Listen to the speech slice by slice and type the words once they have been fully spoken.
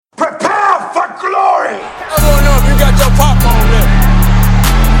glory! I want to know if you got your popcorn ready.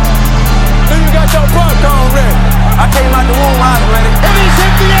 Do you got your popcorn ready? I came out the womb, I was ready. And he's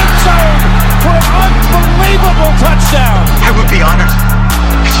hit the end zone for an unbelievable touchdown. I would be honored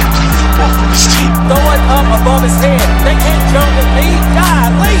if you played football for this team. Throw it up above his head. They can't jump with me.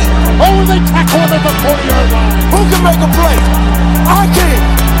 Golly. Oh, they tackle him at the 40-yard line. Who can make a play? I can.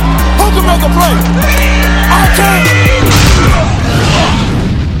 Who can make a play? I can.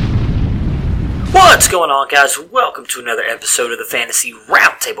 What's going on, guys? Welcome to another episode of the Fantasy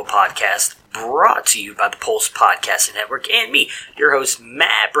Roundtable Podcast, brought to you by the Pulse Podcasting Network and me, your host,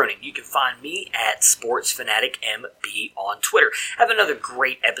 Matt Bruning. You can find me at SportsFanaticMB on Twitter. I have another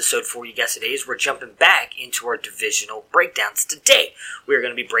great episode for you guys today as we're jumping back into our divisional breakdowns. Today, we're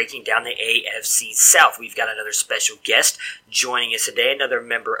going to be breaking down the AFC South. We've got another special guest joining us today. Another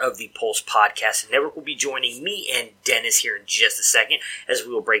member of the Pulse Podcasting Network will be joining me and Dennis here in just a second as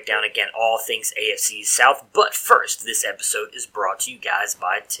we will break down, again, all things AFC South. But first, this episode is brought to you guys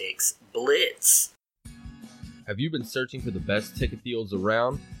by Tix Blitz. Have you been searching for the best ticket deals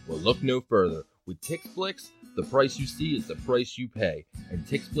around? Well, look no further. With TixFlix, the price you see is the price you pay. And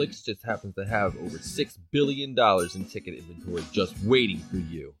TixFlix just happens to have over $6 billion in ticket inventory just waiting for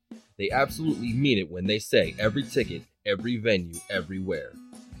you. They absolutely mean it when they say every ticket, every venue, everywhere.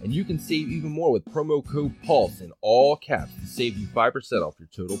 And you can save even more with promo code PULSE in all caps to save you 5% off your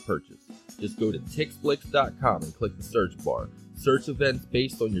total purchase. Just go to TixFlix.com and click the search bar. Search events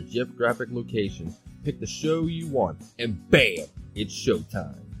based on your geographic location, pick the show you want, and bam, it's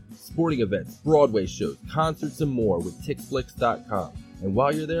showtime. Sporting events, Broadway shows, concerts, and more with TixFlix.com. And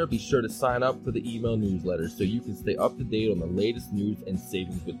while you're there, be sure to sign up for the email newsletter so you can stay up to date on the latest news and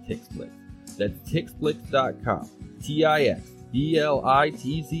savings with TixFlix. That's TixFlix.com,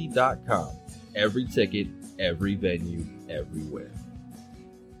 TixFlitz.com. Every ticket, every venue, everywhere.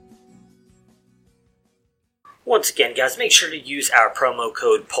 Once again, guys, make sure to use our promo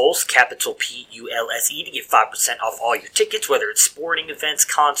code PULSE, capital P-U-L-S-E, to get 5% off all your tickets, whether it's sporting events,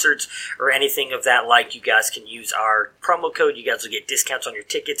 concerts, or anything of that like. You guys can use our promo code. You guys will get discounts on your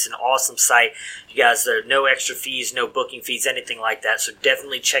tickets. An awesome site. You guys, there are no extra fees, no booking fees, anything like that. So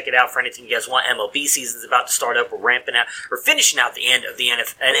definitely check it out for anything you guys want. MLB season's about to start up. We're ramping out, or finishing out the end of the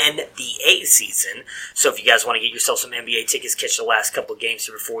NBA season. So if you guys want to get yourself some NBA tickets, catch the last couple of games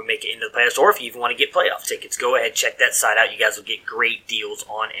here before we make it into the playoffs, or if you even want to get playoff tickets, go ahead, check that site out. You guys will get great deals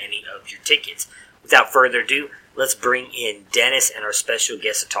on any of your tickets. Without further ado, let's bring in Dennis and our special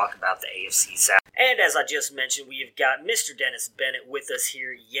guest to talk about the AFC South. And as I just mentioned, we have got Mr. Dennis Bennett with us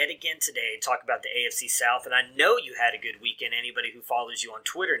here yet again today to talk about the AFC South. And I know you had a good weekend. Anybody who follows you on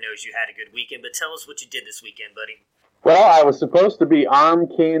Twitter knows you had a good weekend. But tell us what you did this weekend, buddy. Well, I was supposed to be arm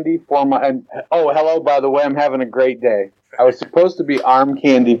candy for my... Oh, hello, by the way, I'm having a great day. I was supposed to be arm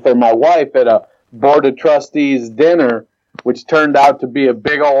candy for my wife at a Board of Trustees dinner, which turned out to be a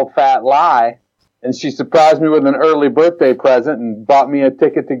big old fat lie. And she surprised me with an early birthday present and bought me a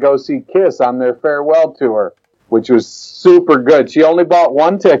ticket to go see Kiss on their farewell tour, which was super good. She only bought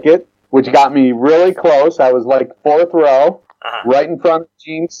one ticket, which got me really close. I was like fourth row, right in front of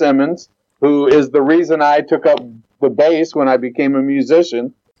Gene Simmons, who is the reason I took up the bass when I became a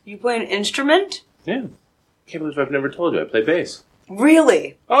musician. You play an instrument? Yeah. Can't believe I've never told you I play bass.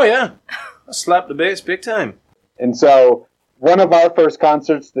 Really? Oh, yeah. I slapped the bass big time. And so one of our first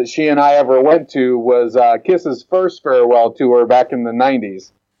concerts that she and I ever went to was Kiss's first farewell tour back in the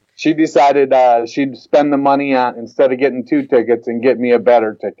 90s. She decided she'd spend the money on, instead of getting two tickets, and get me a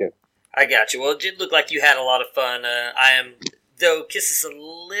better ticket. I got you. Well, it did look like you had a lot of fun. Though Kiss is a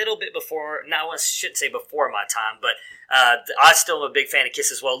little bit before, I shouldn't say before my time, but I still am a big fan of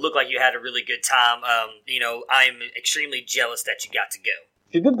Kiss as well. It looked like you had a really good time. I'm extremely jealous that you got to go.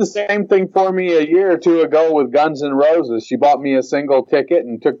 She did the same thing for me a year or two ago with Guns N' Roses. She bought me a single ticket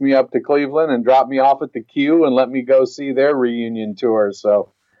and took me up to Cleveland and dropped me off at the Q and let me go see their reunion tour.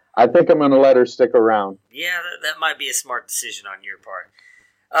 So I think I'm going to let her stick around. Yeah, that might be a smart decision on your part.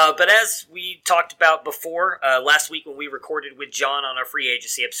 But as we talked about before, last week when we recorded with John on our free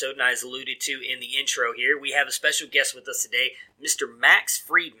agency episode, and I as alluded to in the intro here, we have a special guest with us today, Mr. Max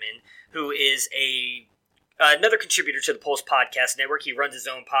Friedman, who is another contributor to the Pulse Podcast Network. He runs his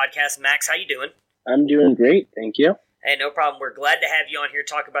own podcast. Max, how you doing? I'm doing great, thank you. Hey, no problem. We're glad to have you on here to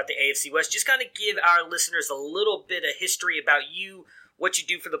talk about the AFC West. Just kind of give our listeners a little bit of history about you, what you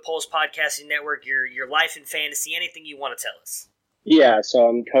do for the Pulse Podcasting Network, your life in fantasy, anything you want to tell us. Yeah, so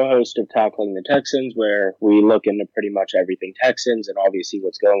I'm co-host of Tackling the Texans, where we look into pretty much everything Texans and obviously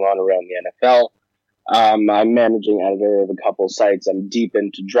what's going on around the NFL. I'm managing editor of a couple sites. I'm deep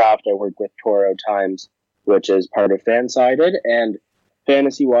into draft. I work with Toro Times, which is part of Fansided, and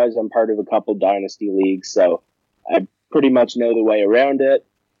fantasy-wise, I'm part of a couple dynasty leagues, so I pretty much know the way around it.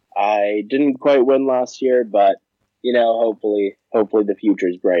 I didn't quite win last year, but, hopefully the future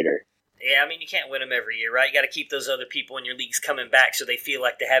is brighter. Yeah, I mean, you can't win them every year, right? You got to keep those other people in your leagues coming back so they feel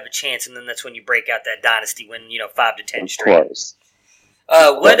like they have a chance, and then that's when you break out that dynasty win, 5 to 10 straight. Of course.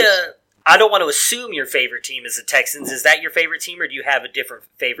 I don't want to assume your favorite team is the Texans. Is that your favorite team, or do you have a different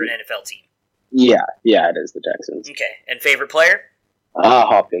favorite NFL team? Yeah, it is the Texans. Okay, and favorite player?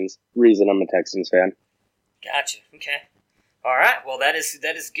 Hopkins. Reason I'm a Texans fan. Gotcha. Okay. All right. Well, that is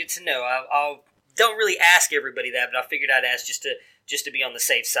good to know. I don't really ask everybody that, but I figured I'd ask just to be on the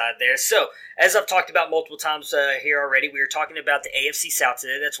safe side there. So, as I've talked about multiple times here already, we were talking about the AFC South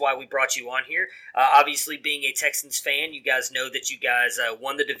today. That's why we brought you on here. Obviously, being a Texans fan, you guys know that you guys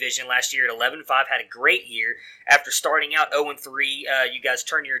won the division last year at 11-5, had a great year. After starting out 0-3, you guys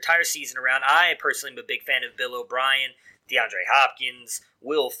turned your entire season around. I personally am a big fan of Bill O'Brien, DeAndre Hopkins,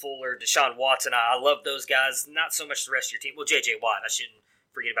 Will Fuller, Deshaun Watson. I love those guys. Not so much the rest of your team. Well, J.J. Watt. I shouldn't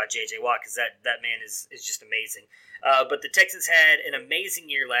forget about J.J. Watt because that man is just amazing. But the Texans had an amazing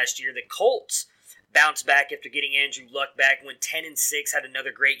year last year. The Colts bounced back after getting Andrew Luck back, went 10-6, had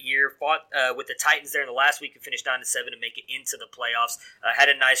another great year, fought with the Titans there in the last week and finished 9-7 to make it into the playoffs. Had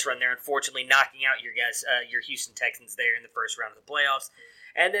a nice run there, unfortunately knocking out your Houston Texans there in the first round of the playoffs.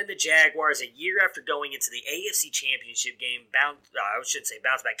 And then the Jaguars, a year after going into the AFC Championship game, bounced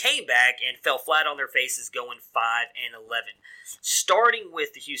back, came back and fell flat on their faces, going 5-11. Starting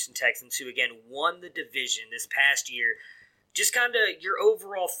with the Houston Texans, who again won the division this past year. Just kind of your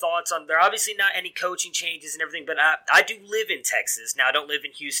overall thoughts on, there are obviously not any coaching changes and everything, but I do live in Texas. Now, I don't live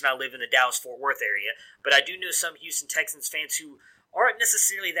in Houston, I live in the Dallas-Fort Worth area, but I do know some Houston Texans fans who aren't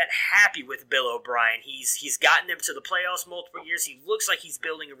necessarily that happy with Bill O'Brien. He's gotten them to the playoffs multiple years. He looks like he's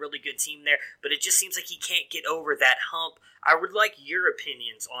building a really good team there, but it just seems like he can't get over that hump. I would like your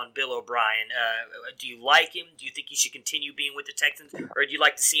opinions on Bill O'Brien. Do you like him? Do you think he should continue being with the Texans, or do you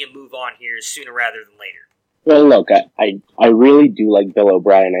like to see him move on here sooner rather than later? Well, look, I really do like Bill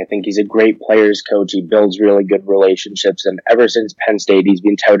O'Brien. I think he's a great players coach. He builds really good relationships, and ever since Penn State, he's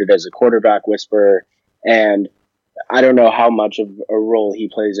been touted as a quarterback whisperer, and I don't know how much of a role he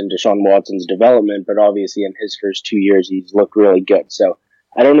plays in Deshaun Watson's development, but obviously in his first 2 years, he's looked really good. So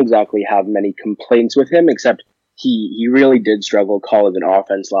I don't exactly have many complaints with him, except he really did struggle calling an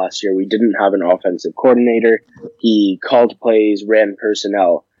offense last year. We didn't have an offensive coordinator. He called plays, ran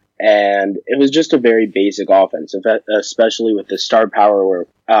personnel, and it was just a very basic offense, especially with the star power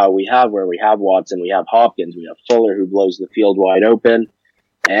where we have Watson, we have Hopkins, we have Fuller who blows the field wide open,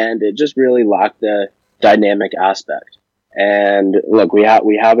 and it just really lacked the dynamic aspect. And look, we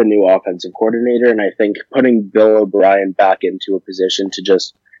have a new offensive coordinator, and I think putting Bill O'Brien back into a position to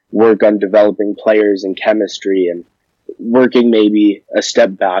just work on developing players and chemistry and working maybe a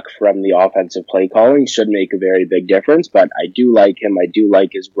step back from the offensive play calling should make a very big difference. But I do like him. I do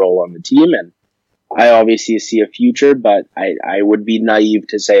like his role on the team, and I obviously see a future, but I would be naive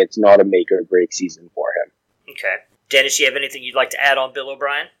to say it's not a make or break season for him. Okay. Dennis, you have anything you'd like to add on Bill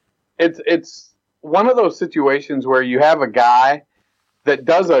O'Brien? It's one of those situations where you have a guy that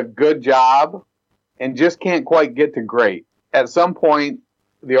does a good job and just can't quite get to great. At some point,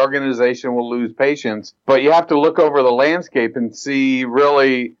 the organization will lose patience, but you have to look over the landscape and see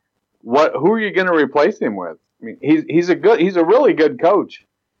really who are you going to replace him with. I mean, he's a really good coach.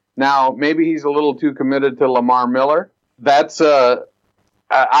 Now, maybe he's a little too committed to Lamar Miller. That's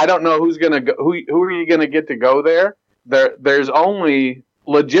I don't know who's going to go. Who are you going to get to go there? There's only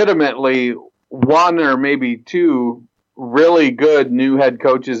legitimately one or maybe two really good new head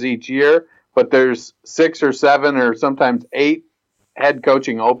coaches each year, but there's 6 or 7 or sometimes 8 head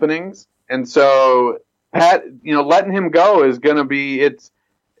coaching openings. And so Pat, letting him go is going to be,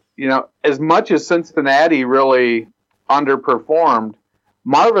 as much as Cincinnati really underperformed,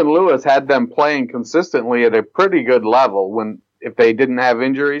 Marvin Lewis had them playing consistently at a pretty good level if they didn't have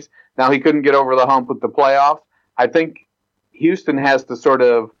injuries. Now he couldn't get over the hump with the playoffs. I think Houston has to sort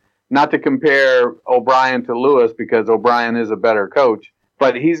of, not to compare O'Brien to Lewis because O'Brien is a better coach,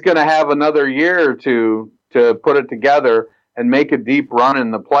 but he's going to have another year or two to put it together and make a deep run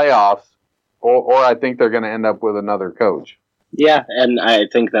in the playoffs, or I think they're going to end up with another coach. Yeah, and I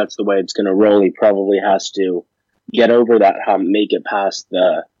think that's the way it's going to roll. He probably has to get over that hump, make it past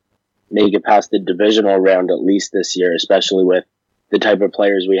the divisional round at least this year, especially with the type of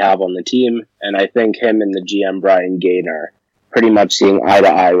players we have on the team. And I think him and the GM Brian Gain are pretty much seeing eye to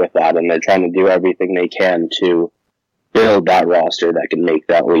eye with that, and they're trying to do everything they can to build that roster that can make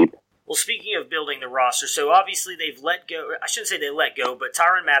that leap. Well, speaking of building the roster, so obviously they've let go, I shouldn't say they let go, but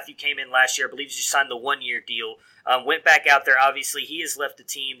Tyrann Mathieu came in last year. I believe he signed the 1-year deal. went back out there. Obviously, he has left the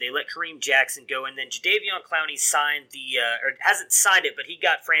team. They let Kareem Jackson go, and then Jadeveon Clowney signed or hasn't signed it, but he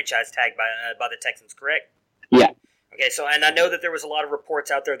got franchise tagged by the Texans, correct? Yeah. Okay, so, and I know that there was a lot of reports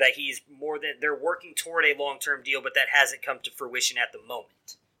out there that they're working toward a long-term deal, but that hasn't come to fruition at the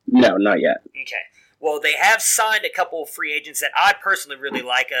moment. No, not yet. Okay. Well, they have signed a couple of free agents that I personally really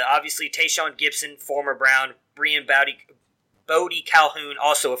like. Obviously, Tayshaun Gibson, former Brown, Brian Bodie Calhoun,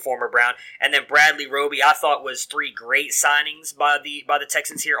 also a former Brown, and then Bradley Roby, I thought was three great signings by the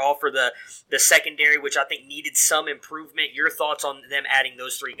Texans here, all for the secondary, which I think needed some improvement. Your thoughts on them adding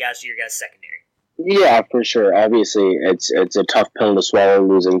those three guys to your guys' secondary? Yeah, for sure. Obviously, it's a tough pill to swallow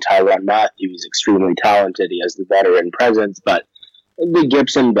losing Tyrann Mathieu. He's extremely talented. He has the veteran presence, but the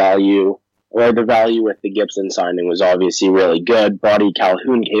Gibson value, or the value with the Gibson signing, was obviously really good. Bodie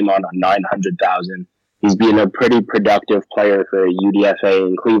Calhoun came on $900,000. He's been a pretty productive player for UDFA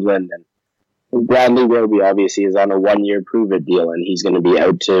in Cleveland, and Bradley Roby obviously is on a 1-year prove-it deal, and he's going to be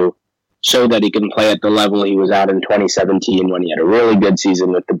out to show that he can play at the level he was at in 2017 when he had a really good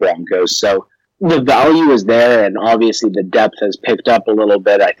season with the Broncos. So the value is there, and obviously the depth has picked up a little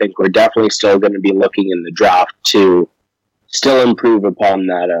bit. I think we're definitely still going to be looking in the draft to still improve upon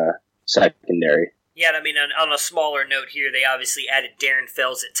that secondary. Yeah, I mean, on a smaller note here, they obviously added Darren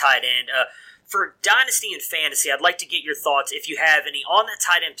Fells at tight end. For Dynasty and Fantasy, I'd like to get your thoughts, if you have any, on that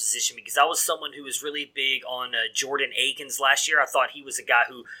tight end position, because I was someone who was really big on Jordan Akins last year. I thought he was a guy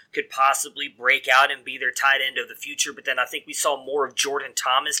who could possibly break out and be their tight end of the future, but then I think we saw more of Jordan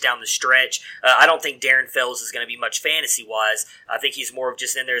Thomas down the stretch. I don't think Darren Fells is going to be much fantasy-wise. I think he's more of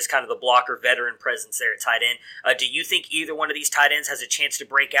just in there as kind of the blocker veteran presence there at tight end. Do you think either one of these tight ends has a chance to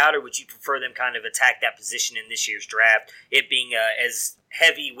break out, or would you prefer them kind of attack that position in this year's draft, it being as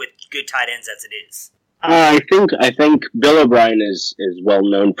heavy with good tight ends as it is? I think Bill O'Brien is well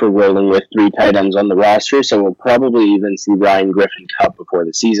known for rolling with 3 tight ends on the roster, so we'll probably even see Ryan Griffin cut before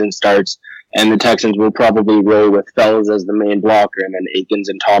the season starts, and the Texans will probably roll with Fells as the main blocker, and then Akins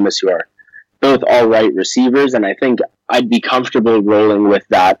and Thomas, who are both all right receivers, and I think I'd be comfortable rolling with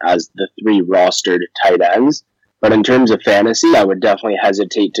that as the 3 rostered tight ends. But in terms of fantasy, I would definitely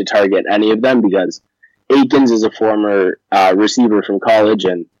hesitate to target any of them, because Akins is a former receiver from college,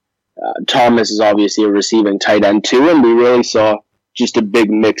 and Thomas is obviously a receiving tight end too, and we really saw just a big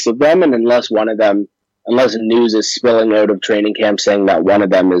mix of them, and unless news is spilling out of training camp saying that one of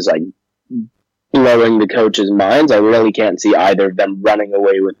them is like blowing the coach's minds, I really can't see either of them running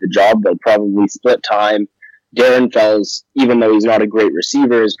away with the job. They'll probably split time. Darren Fells, even though he's not a great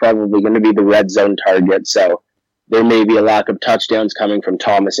receiver, is probably going to be the red zone target, so there may be a lack of touchdowns coming from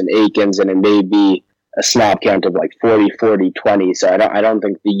Thomas and Akins, and it may be a snap count of like 40-40-20, so I don't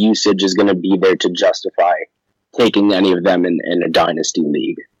think the usage is going to be there to justify taking any of them in a dynasty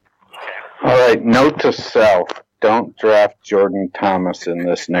league. All right, note to self, don't draft Jordan Thomas in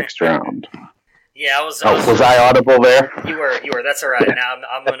this next round. Yeah, was I audible there? You were. That's all right. Now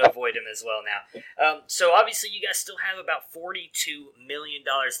I'm going to avoid him as well now. So obviously you guys still have about $42 million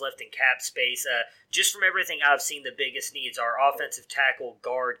left in cap space. Just from everything I've seen, the biggest needs are offensive tackle,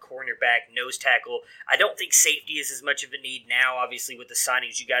 guard, cornerback, nose tackle. I don't think safety is as much of a need now, obviously, with the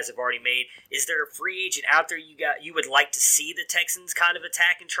signings you guys have already made. Is there a free agent out there you would like to see the Texans kind of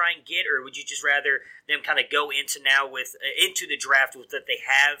attack and try and get, or would you just rather them kind of go into the draft with what they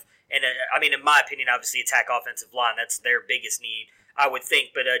have? And, I mean, in my opinion, obviously attack offensive line. That's their biggest need, I would think.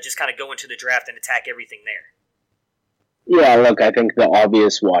 But just kind of go into the draft and attack everything there. Yeah, look, I think the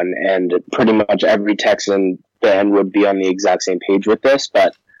obvious one, and pretty much every Texan fan would be on the exact same page with this,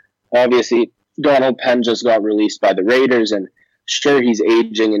 but obviously Donald Penn just got released by the Raiders, and sure, he's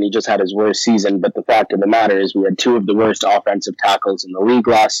aging and he just had his worst season, but the fact of the matter is we had 2 of the worst offensive tackles in the league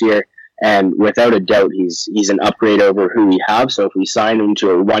last year. And without a doubt, he's an upgrade over who we have. So if we sign him to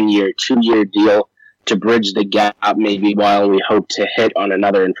a 1-year, 2-year deal to bridge the gap, maybe while we hope to hit on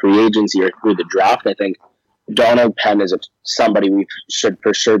another in free agency or through the draft, I think Donald Penn is somebody we should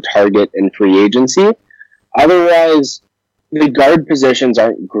for sure target in free agency. Otherwise, the guard positions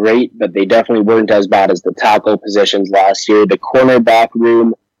aren't great, but they definitely weren't as bad as the tackle positions last year. The cornerback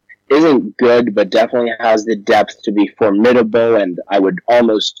room isn't good, but definitely has the depth to be formidable, and I would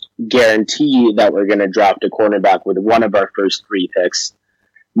almost guarantee that we're going to draft a cornerback with one of our first 3 picks.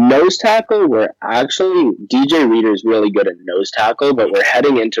 Nose tackle, DJ Reader's really good at nose tackle, but we're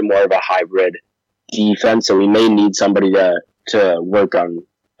heading into more of a hybrid defense, so we may need somebody to work on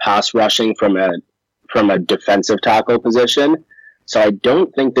pass rushing from a defensive tackle position. So I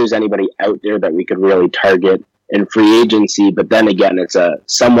don't think there's anybody out there that we could really target in free agency, but then again, it's a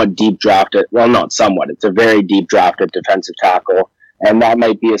somewhat deep drafted, well, not somewhat, it's a very deep drafted defensive tackle, and that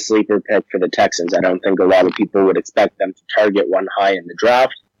might be a sleeper pick for the Texans. I don't think a lot of people would expect them to target one high in the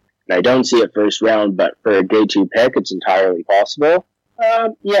draft. And I don't see it first round, but for a day 2 pick, it's entirely possible.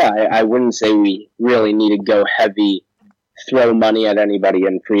 I wouldn't say we really need to go heavy, throw money at anybody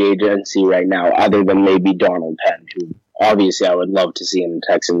in free agency right now, other than maybe Donald Penn, who obviously I would love to see in the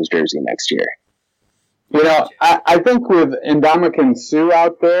Texans jersey next year. You know, I think with Ndamukong Suh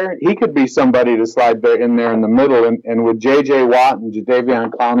out there, he could be somebody to slide in there in the middle, and with J.J. Watt and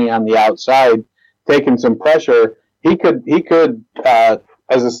Jadeveon Clowney on the outside taking some pressure, he could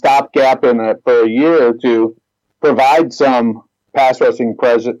as a stopgap for a year or two, provide some pass rushing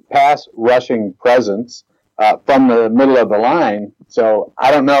presence from the middle of the line. So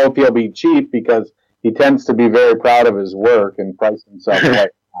I don't know if he'll be cheap because he tends to be very proud of his work and price himself right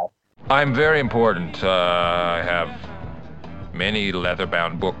now. I'm very important. I have many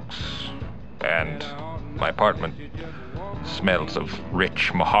leather-bound books, and my apartment smells of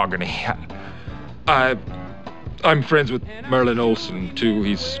rich mahogany. I'm friends with Merlin Olsen, too.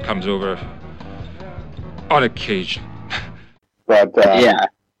 He comes over on occasion. But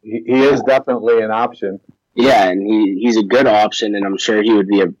he is definitely an option. Yeah, and he's a good option, and I'm sure he would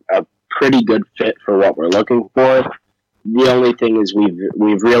be a pretty good fit for what we're looking for. The only thing is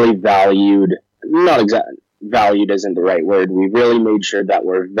we've really valued, valued isn't the right word, we really made sure that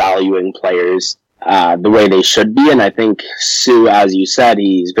we're valuing players the way they should be, and I think Suh, as you said,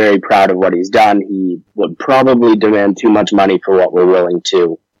 he's very proud of what he's done. He would probably demand too much money for what we're willing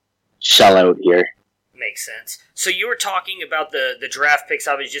to shell out here. Makes sense. So you were talking about the draft picks,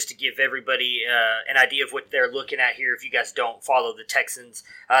 obviously, just to give everybody an idea of what they're looking at here. If you guys don't follow the Texans,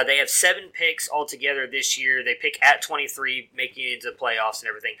 they have 7 picks altogether this year. They pick at 23, making it into the playoffs and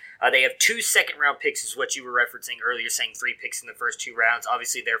everything. They have 2 second-round picks, is what you were referencing earlier, saying 3 picks in the first 2 rounds.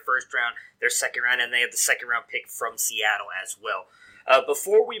 Obviously, their first round, their second round, and they have the second-round pick from Seattle as well.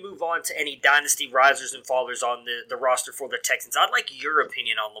 Before we move on to any dynasty risers and fallers on the roster for the Texans, I'd like your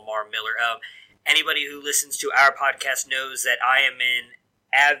opinion on Lamar Miller. Anybody who listens to our podcast knows that I am an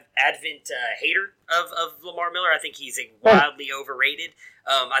advent hater of Lamar Miller. I think he's wildly overrated.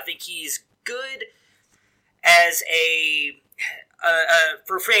 I think he's good as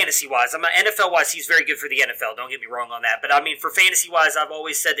for fantasy-wise. NFL-wise, he's very good for the NFL. Don't get me wrong on that. But, I mean, for fantasy-wise, I've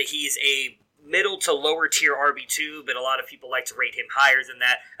always said that he's a middle to lower tier RB2, but a lot of people like to rate him higher than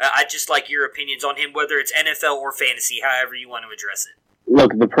that. I'd just like your opinions on him, whether it's NFL or fantasy, however you want to address it.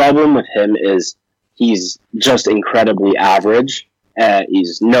 Look, the problem with him is he's just incredibly average.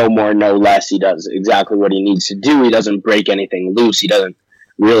 He's no more, no less. He does exactly what he needs to do. He doesn't break anything loose. He doesn't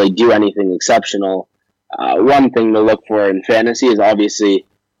really do anything exceptional. One thing to look for in fantasy is obviously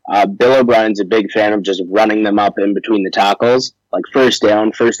Bill O'Brien's a big fan of just running them up in between the tackles. Like first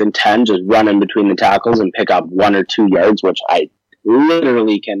down, 1st and 10, just run in between the tackles and pick up 1 or 2 yards, which I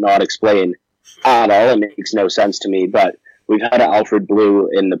literally cannot explain at all. It makes no sense to me, but we've had Alfred Blue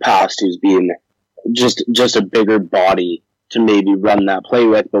in the past who's been just a bigger body to maybe run that play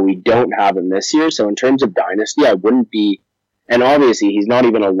with, but we don't have him this year. So in terms of dynasty, I wouldn't be, and obviously he's not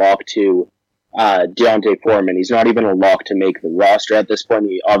even a lock to D'Onta Foreman. He's not even a lock to make the roster at this point.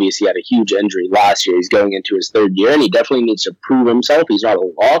 He obviously had a huge injury last year. He's going into his 3rd year, and he definitely needs to prove himself. He's not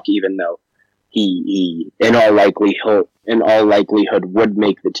a lock, even though he in all likelihood would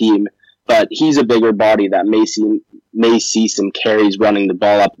make the team. But he's a bigger body that may see some carries running the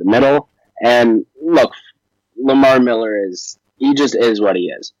ball up the middle. And look, Lamar Miller just is what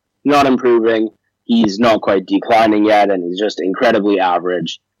he is. Not improving. He's not quite declining yet, and he's just incredibly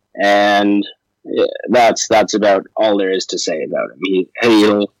average. And that's about all there is to say about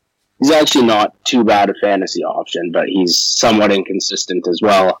him. He's actually not too bad a fantasy option, but he's somewhat inconsistent as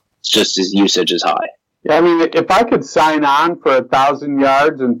well. It's just his usage is high. Yeah, I mean, if I could sign on for 1,000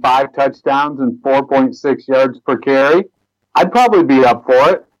 yards and 5 touchdowns and 4.6 yards per carry, I'd probably be up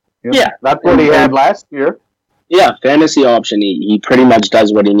for it. Yeah. That's what he had last year. Yeah, fantasy option. He pretty much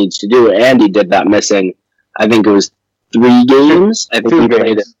does what he needs to do, and he did that missing, I think it was 3 games. I think 2 he games.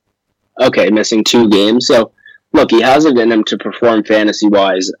 played it. Okay, missing 2 games. So, look, he has it in him to perform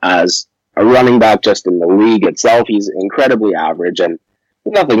fantasy-wise as a running back just in the league itself. He's incredibly average, and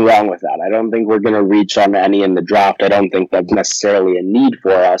nothing wrong with that. I don't think we're going to reach on any in the draft. I don't think that's necessarily a need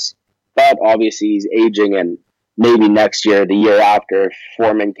for us. But obviously he's aging, and maybe next year, the year after, if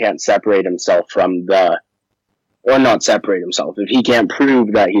Foreman can't separate himself or not separate himself, if he can't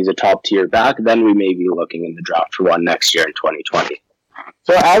prove that he's a top-tier back, then we may be looking in the draft for one next year in 2020.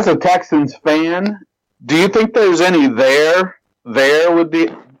 So as a Texans fan, do you think there's any there with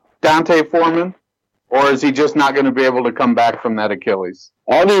the D'Onta Foreman? Or is he just not going to be able to come back from that Achilles?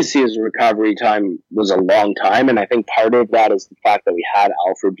 obviously his recovery time was a long time, and I think part of that is the fact that we had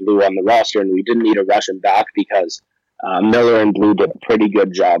Alfred Blue on the roster, and we didn't need to rush him back because Miller and Blue did a pretty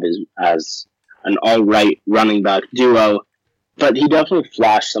good job as an all-right running back duo. But he definitely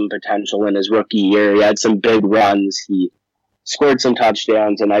flashed some potential in his rookie year. He had some big runs. He scored some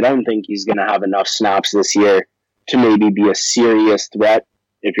touchdowns, and I don't think he's going to have enough snaps this year to maybe be a serious threat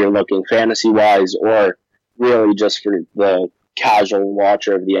if you're looking fantasy-wise or really just for the casual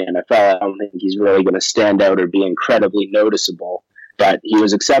watcher of the NFL. I don't think he's really going to stand out or be incredibly noticeable. But he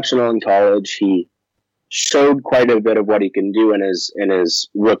was exceptional in college. He showed quite a bit of what he can do in his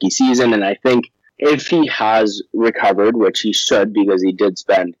rookie season, and I think if he has recovered, which he should because he did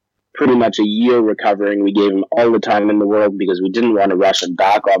spend pretty much a year recovering, we gave him all the time in the world because we didn't want to rush him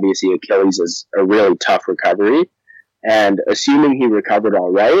back. Obviously, Achilles is a really tough recovery, and assuming he recovered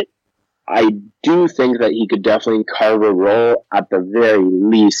all right, I do think that he could definitely carve a role at the very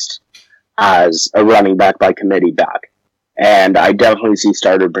least as a running back by committee back. And I definitely see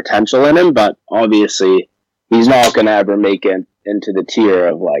starter potential in him, but obviously he's not going to ever make it into the tier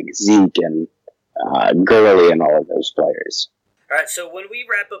of like Zeke and Gurley and all of those players. All right, so when we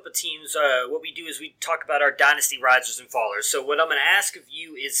wrap up a team's, what we do is we talk about our dynasty risers and fallers. So what I'm going to ask of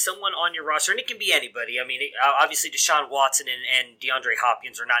you is someone on your roster, and it can be anybody. I mean, obviously Deshaun Watson and DeAndre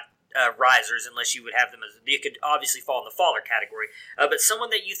Hopkins are not risers unless you would have them as, they could obviously fall in the faller category. But someone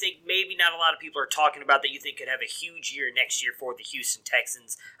that you think maybe not a lot of people are talking about that you think could have a huge year next year for the Houston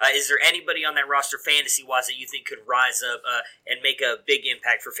Texans. Is there anybody on that roster fantasy-wise that you think could rise up and make a big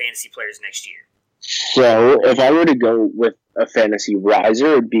impact for fantasy players next year? So if I were to go with a fantasy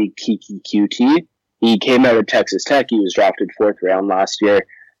riser, it would be Kiki QT. He came out of Texas Tech. He was drafted 4th round last year.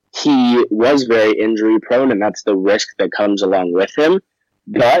 He was very injury prone, and that's the risk that comes along with him.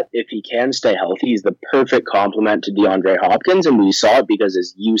 But if he can stay healthy, he's the perfect complement to DeAndre Hopkins, and we saw it because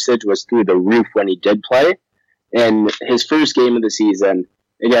his usage was through the roof when he did play. In his first game of the season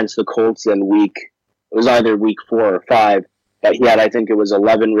against the Colts in it was either week 4 or 5, that he had, I think it was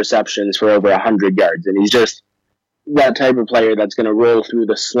 11 receptions for over 100 yards. And he's just that type of player that's going to roll through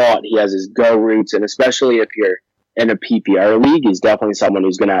the slot. He has his go routes, and especially if you're in a PPR league, he's definitely someone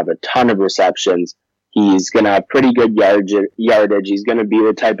who's going to have a ton of receptions. He's going to have pretty good yardage. He's going to be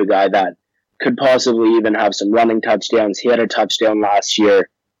the type of guy that could possibly even have some running touchdowns. He had a touchdown last year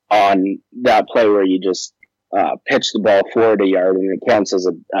on that play where you just pitch the ball forward a yard, and it counts as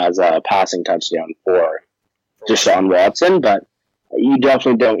a passing touchdown for Deshaun Watson. But you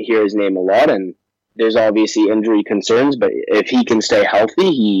definitely don't hear his name a lot, and there's obviously injury concerns, but if he can stay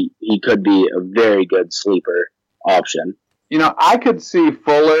healthy, he could be a very good sleeper option. You know, I could see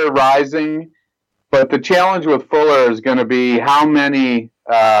Fuller rising, but the challenge with Fuller is going to be how many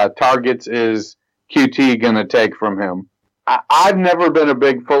targets is QT going to take from him. I've never been a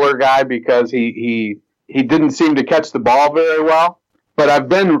big Fuller guy because he didn't seem to catch the ball very well, but I've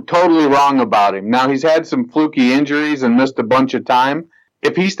been totally wrong about him. Now, he's had some fluky injuries and missed a bunch of time.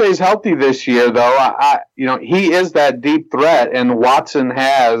 If he stays healthy this year, though, he is that deep threat, and Watson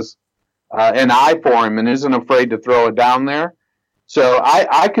has an eye for him and isn't afraid to throw it down there. So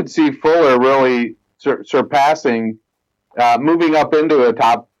I could see Fuller really surpassing, moving up into a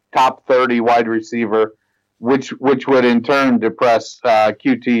top 30 wide receiver, which would in turn depress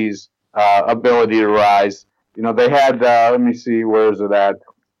QT's ability to rise. You know, they had, let me see, where is it at?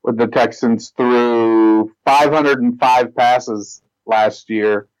 With the Texans threw 505 passes last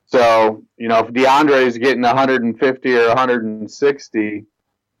year. So, you know, if DeAndre is getting 150 or 160,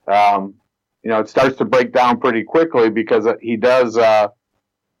 it starts to break down pretty quickly because he does,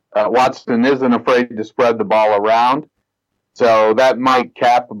 Watson isn't afraid to spread the ball around. So that might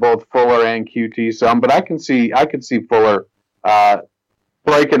cap both Fuller and QT some, but I can see Fuller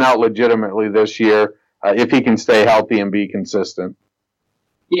breaking out legitimately this year if he can stay healthy and be consistent.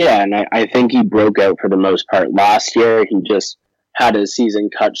 Yeah, and I think he broke out for the most part last year. He just had his season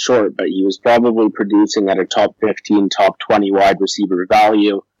cut short, but he was probably producing at a top 15, top 20 wide receiver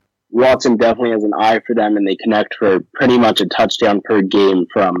value. Watson definitely has an eye for them, and they connect for pretty much a touchdown per game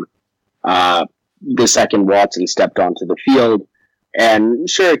from the second Watson stepped onto the field. And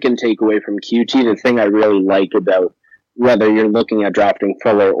sure, it can take away from QT. The thing I really like about whether you're looking at drafting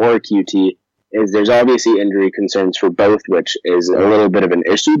Fuller or QT is there's obviously injury concerns for both, which is a little bit of an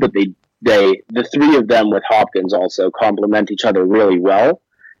issue, but the three of them with Hopkins also complement each other really well.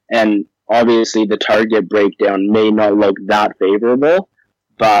 And obviously the target breakdown may not look that favorable,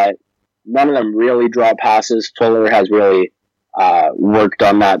 but none of them really drop passes. Fuller has really worked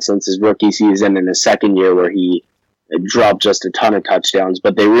on that since his rookie season in his second year where he dropped just a ton of touchdowns,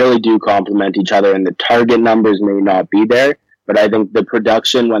 but they really do complement each other, and the target numbers may not be there, but I think the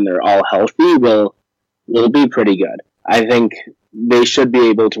production when they're all healthy will be pretty good. I think they should be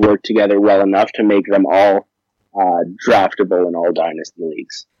able to work together well enough to make them all draftable in all dynasty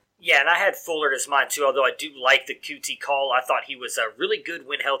leagues. Yeah, and I had Fuller as mine too, although I do like the QT call. I thought he was really good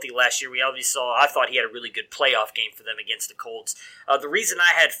when healthy last year. I thought he had a really good playoff game for them against the Colts. The reason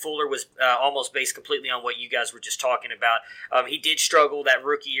I had Fuller was almost based completely on what you guys were just talking about. He did struggle that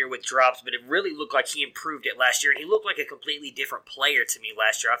rookie year with drops, but it really looked like he improved it last year, and he looked like a completely different player to me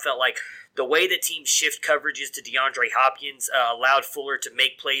last year. I felt like the way the team shift coverages to DeAndre Hopkins allowed Fuller to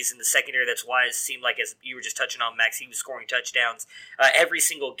make plays in the secondary. That's why it seemed like, as you were just touching on, Max, he was scoring touchdowns every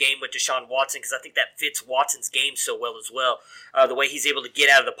single game with Deshaun Watson, because I think that fits Watson's game so well as well. The way he's able to get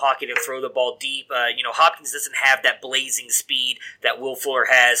out of the pocket and throw the ball deep. Hopkins doesn't have that blazing speed that Will Fuller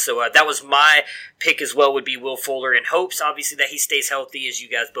has, so that was my pick as well, would be Will Fuller, in hopes, obviously, that he stays healthy, as you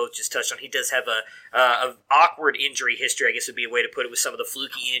guys both just touched on. He does have a awkward injury history, I guess would be a way to put it, with some of the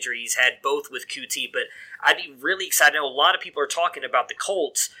fluky injuries he's had, both with QT, but I'd be really excited. I know a lot of people are talking about the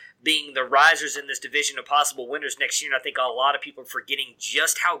Colts being the risers in this division and possible winners next year, and I think a lot of people are forgetting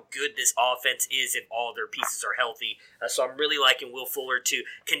just how good this offense is if all their pieces are healthy. So I'm really liking Will Fuller to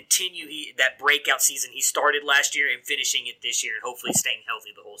continue that breakout season he started last year and finishing it this year, and hopefully staying healthy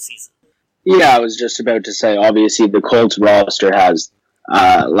the whole season. Yeah, I was just about to say, obviously the Colts roster has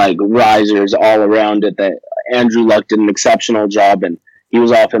risers all around it. That Andrew Luck did an exceptional job, and he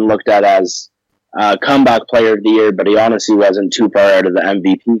was often looked at as comeback player of the year, but he honestly wasn't too far out of the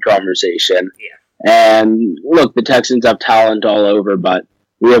MVP conversation. Yeah. And look, the Texans have talent all over, but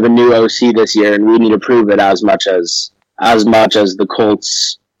we have a new OC this year, and we need to prove it as much as the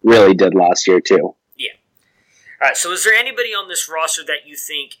Colts really did last year too. Yeah. All right. So, is there anybody on this roster that you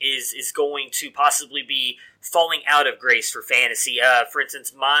think is going to possibly be falling out of grace for fantasy? For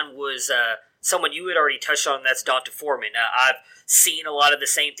instance, mine was someone you had already touched on. That's D'Onta Foreman. I've seen a lot of the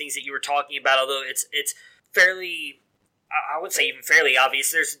same things that you were talking about, although it's fairly, I would say even fairly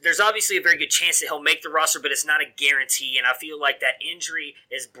obvious. There's obviously a very good chance that he'll make the roster, but it's not a guarantee, and I feel like that injury,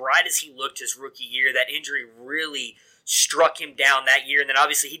 as bright as he looked his rookie year, that injury really struck him down that year, and then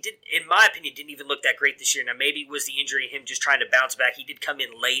obviously he did, in my opinion, didn't even look that great this year. Now maybe it was the injury, him just trying to bounce back. He did come in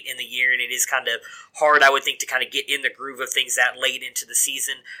late in the year, and it is kind of hard, I would think, to kind of get in the groove of things that late into the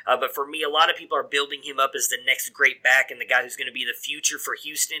season. But for me, a lot of people are building him up as the next great back and the guy who's going to be the future for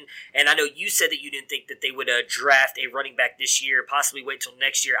Houston. And I know you said that you didn't think that they would draft a running back this year, possibly wait till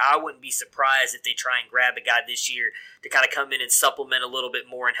next year. I wouldn't be surprised if they try and grab a guy this year to kind of come in and supplement a little bit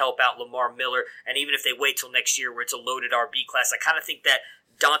more and help out Lamar Miller. And even if they wait till next year where it's a loaded RB class, I kind of think that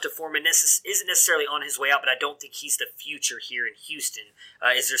D'Onta Foreman isn't necessarily on his way out, but I don't think he's the future here in Houston.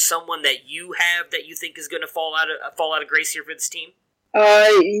 Is there someone that you have that you think is going to fall out of grace here for this team?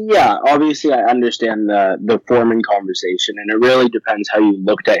 Yeah, obviously I understand the Foreman conversation, and it really depends how you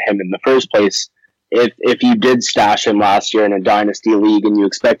looked at him in the first place. If you did stash him last year in a dynasty league and you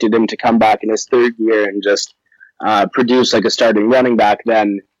expected him to come back in his third year and just produce like a starting running back,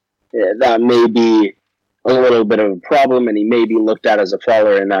 then that may be a little bit of a problem, and he may be looked at as a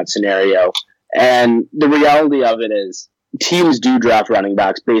faller in that scenario. And the reality of it is, teams do draft running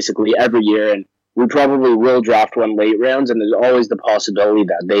backs basically every year, and we probably will draft one late rounds, and there's always the possibility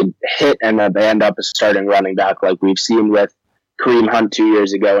that they hit and that they end up a starting running back, like we've seen with Kareem Hunt 2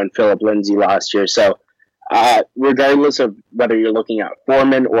 years ago and Philip Lindsay last year. So regardless of whether you're looking at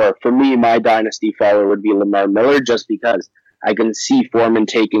Foreman, or for me, my dynasty faller would be Lamar Miller, just because I can see Foreman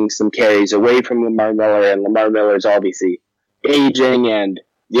taking some carries away from Lamar Miller, and Lamar Miller is obviously aging, and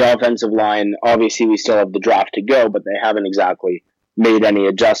the offensive line, obviously we still have the draft to go, but they haven't exactly made any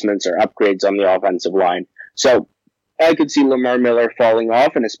adjustments or upgrades on the offensive line. So I could see Lamar Miller falling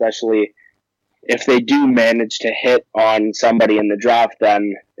off, and especially if they do manage to hit on somebody in the draft,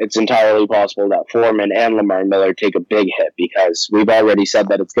 then it's entirely possible that Foreman and Lamar Miller take a big hit, because we've already said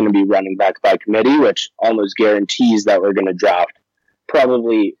that it's going to be running back by committee, which almost guarantees that we're going to draft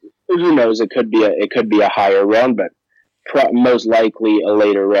probably, who knows, it could be a higher round, but most likely a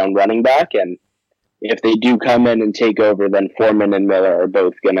later round running back. And if they do come in and take over, then Foreman and Miller are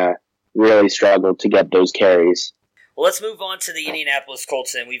both going to really struggle to get those carries. Well, let's move on to the Indianapolis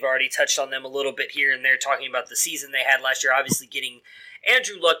Colts, and we've already touched on them a little bit here and there, talking about the season they had last year. Obviously, getting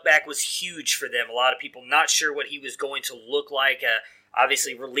Andrew Luck back was huge for them. A lot of people not sure what he was going to look like.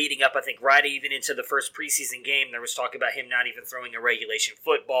 Obviously, we're leading up, I think, right even into the first preseason game. There was talk about him not even throwing a regulation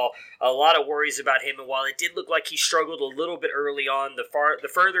football. A lot of worries about him, and while it did look like he struggled a little bit early on, the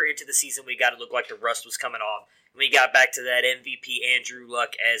further into the season we got, it looked like the rust was coming off. We got back to that MVP Andrew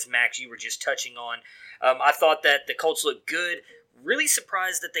Luck, as Max, you were just touching on. I thought that the Colts looked good really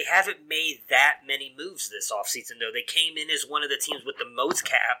surprised that they haven't made that many moves this offseason, though. They came in as one of the teams with the most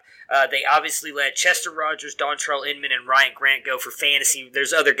cap. They obviously let Chester Rogers, Dontrell Inman, and Ryan Grant go for fantasy.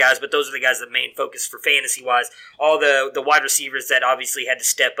 There's other guys, but those are the guys that main focus for fantasy-wise. All the wide receivers that obviously had to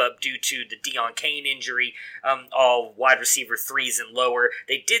step up due to the Deion Kane injury, all wide receiver 3s and lower.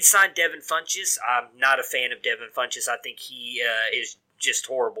 They did sign Devin Funchess. I'm not a fan of Devin Funchess. I think he is just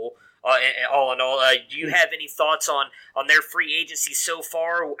horrible. All in all, do you have any thoughts on their free agency so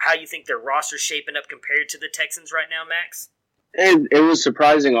far? How you think their roster's shaping up compared to the Texans right now, Max? It was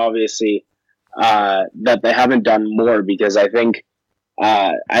surprising, obviously, that they haven't done more, because I think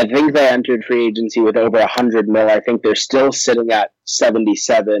they entered free agency with over 100 mil. I think they're still sitting at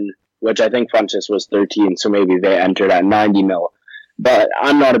 77, which I think Funchess was 13, so maybe they entered at 90 mil. But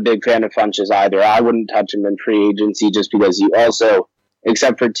I'm not a big fan of Funchess either. I wouldn't touch him in free agency, just because you also,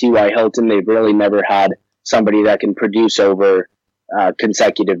 except for T.Y. Hilton, they've really never had somebody that can produce over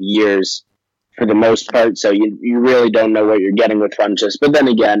consecutive years for the most part. So you really don't know what you're getting with Funchess. But then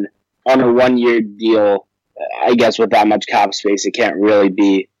again, on a 1-year deal, I guess with that much cap space, it can't really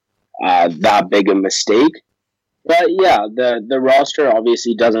be that big a mistake. But yeah, the roster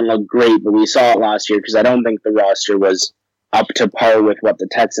obviously doesn't look great, but we saw it last year, because I don't think the roster was up to par with what the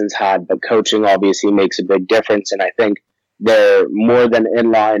Texans had. But coaching obviously makes a big difference, and I think they're more than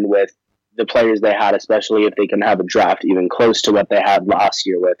in line with the players they had, especially if they can have a draft even close to what they had last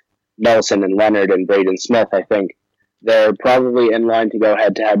year with Nelson and Leonard and Braden Smith. I think they're probably in line to go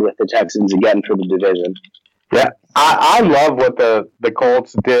head-to-head with the Texans again for the division. Yeah, I love what the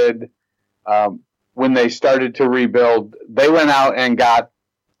Colts did when they started to rebuild. They went out and got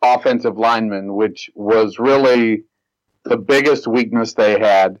offensive linemen, which was really the biggest weakness they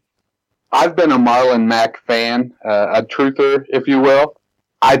had. I've been a Marlon Mack fan, a truther, if you will.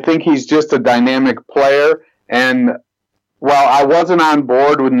 I think he's just a dynamic player. And while I wasn't on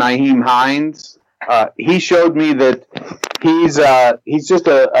board with Nyheim Hines, he showed me that he's just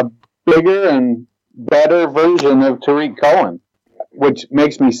a bigger and better version of Tariq Cohen, which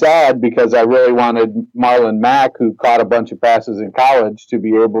makes me sad, because I really wanted Marlon Mack, who caught a bunch of passes in college, to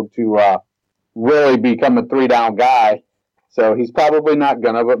be able to really become a 3-down guy. So he's probably not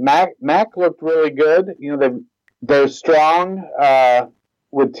gonna. But Mac looked really good. You know, they're strong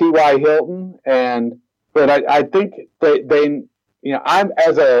with T.Y. Hilton, but I think they you know, I'm,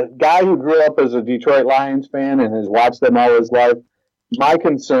 as a guy who grew up as a Detroit Lions fan and has watched them all his life, my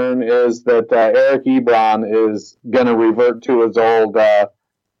concern is that Eric Ebron is gonna revert to his old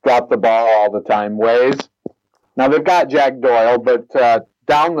drop the ball all the time ways. Now they've got Jack Doyle, but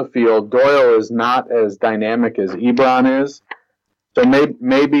down the field, Doyle is not as dynamic as Ebron is. So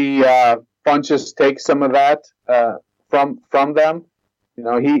maybe Funchess takes some of that from them. You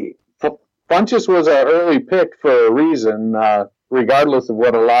know, Funchess was an early pick for a reason, regardless of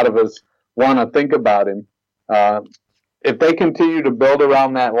what a lot of us want to think about him. If they continue to build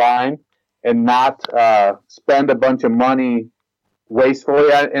around that line and not spend a bunch of money wastefully,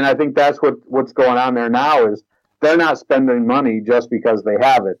 and I think that's what's going on there now, is they're not spending money just because they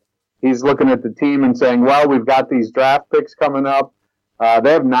have it. He's looking at the team and saying, well, we've got these draft picks coming up.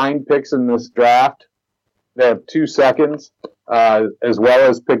 They have 9 picks in this draft. They have 2 seconds, as well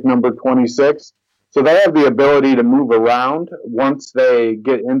as pick number 26. So they have the ability to move around once they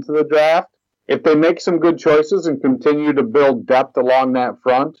get into the draft. If they make some good choices and continue to build depth along that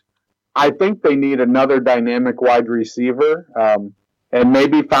front, I think they need another dynamic wide receiver. And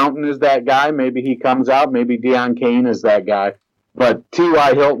maybe Fountain is that guy. Maybe he comes out. Maybe Deion Kane is that guy. But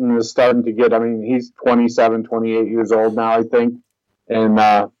T.Y. Hilton is starting to get, I mean, he's 27, 28 years old now, I think. And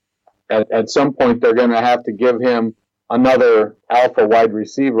at some point, they're going to have to give him another alpha wide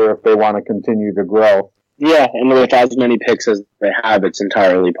receiver if they want to continue to grow. Yeah, and with as many picks as they have, it's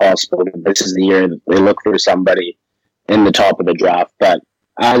entirely possible that this is the year that they look for somebody in the top of the draft. But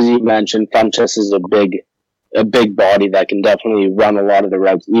as you mentioned, Funchess is a big body that can definitely run a lot of the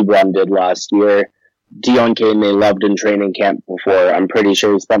routes Ebron did last year. Deion Kane, they loved in training camp before. I'm pretty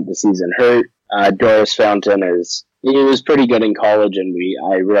sure he spent the season hurt. Doris Fountain he was pretty good in college, and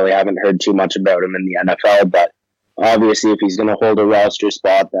I really haven't heard too much about him in the NFL, but obviously if he's going to hold a roster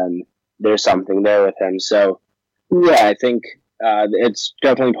spot, then there's something there with him. So, yeah, I think it's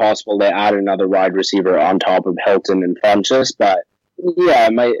definitely possible to add another wide receiver on top of Hilton and Funchess, but yeah,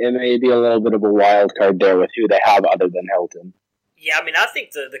 it may be a little bit of a wild card there with who they have other than Hilton. Yeah, I mean, I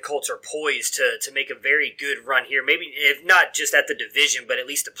think the Colts are poised to make a very good run here. Maybe if not just at the division, but at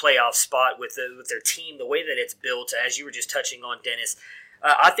least a playoff spot with their team, the way that it's built. As you were just touching on, Dennis,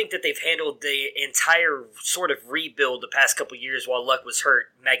 I think that they've handled the entire sort of rebuild the past couple years while Luck was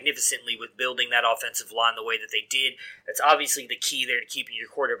hurt magnificently with building that offensive line the way that they did. That's obviously the key there to keeping your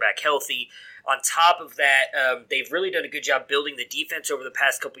quarterback healthy. On top of that, they've really done a good job building the defense over the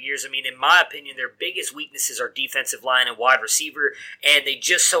past couple years. I mean, in my opinion, their biggest weaknesses are defensive line and wide receiver, and they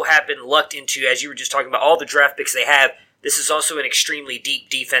just so happen lucked into, as you were just talking about, all the draft picks they have. This is also an extremely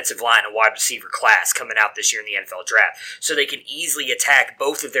deep defensive line and wide receiver class coming out this year in the NFL draft. So they can easily attack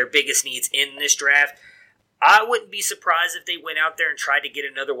both of their biggest needs in this draft. I wouldn't be surprised if they went out there and tried to get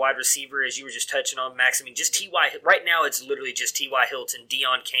another wide receiver, as you were just touching on, Max. I mean, just T.Y. Right now, it's literally just T.Y. Hilton,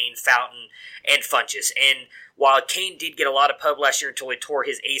 Deion Kane, Fountain, and Funchess. And while Kane did get a lot of pub last year until he tore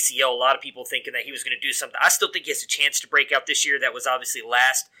his ACL, a lot of people thinking that he was going to do something. I still think he has a chance to break out this year. That was obviously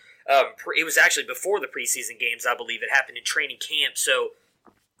last. It was actually before the preseason games, I believe. It happened in training camp, so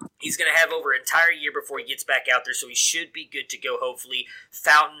he's going to have over an entire year before he gets back out there, so he should be good to go, hopefully.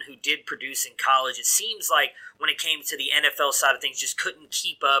 Fountain, who did produce in college, it seems like when it came to the NFL side of things, just couldn't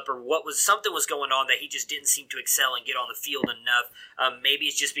keep up, or something was going on that he just didn't seem to excel and get on the field enough. Maybe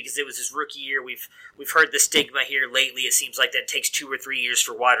it's just because it was his rookie year. We've heard the stigma here lately. It seems like that takes 2 or 3 years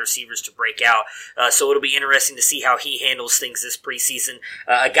for wide receivers to break out. So it'll be interesting to see how he handles things this preseason.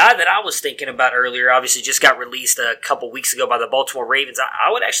 A guy that I was thinking about earlier, obviously just got released a couple weeks ago by the Baltimore Ravens.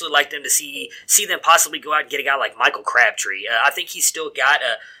 I would actually like them to see them possibly go out and get a guy like Michael Crabtree. I think he's still got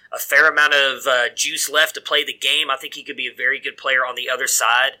a fair amount of juice left to play the game. I think he could be a very good player on the other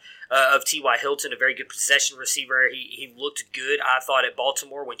side of T.Y. Hilton, a very good possession receiver. He looked good, I thought, at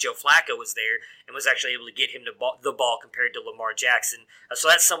Baltimore when Joe Flacco was there and was actually able to get him the ball compared to Lamar Jackson. So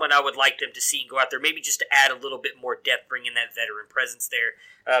that's someone I would like them to see and go out there, maybe just to add a little bit more depth, bring in that veteran presence there.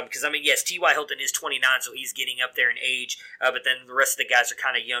 Because, I mean, yes, T.Y. Hilton is 29, so he's getting up there in age, but then the rest of the guys are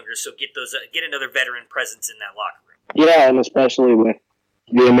kind of younger, so get another veteran presence in that locker room. Yeah, and especially with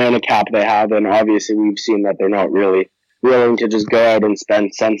the amount of cap they have, and obviously we've seen that they're not really willing to just go out and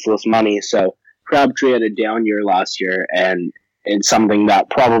spend senseless money. So Crabtree had a down year last year, and it's something that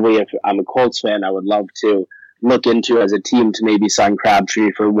probably, if I'm a Colts fan, I would love to look into as a team to maybe sign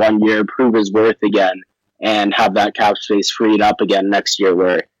Crabtree for 1 year, prove his worth again, and have that cap space freed up again next year,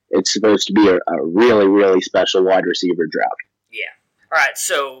 where it's supposed to be a really, really special wide receiver draft. Yeah. All right,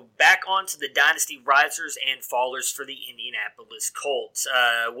 so back on to the dynasty risers and fallers for the Indianapolis Colts.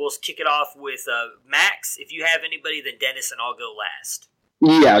 We'll kick it off with Max. If you have anybody, then Dennis, and I'll go last.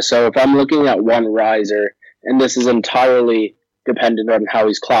 Yeah, so if I'm looking at one riser, and this is entirely dependent on how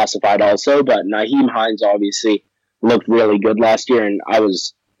he's classified also, but Nyheim Hines obviously looked really good last year, and I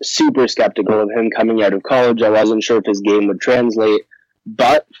was super skeptical of him coming out of college. I wasn't sure if his game would translate,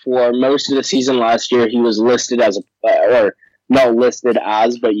 but for most of the season last year, he was listed as not listed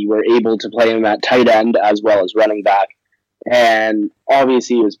as, but you were able to play him at tight end as well as running back. And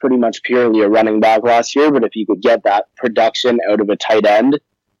obviously he was pretty much purely a running back last year, but if you could get that production out of a tight end,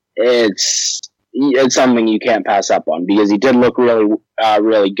 it's something you can't pass up on, because he did look really,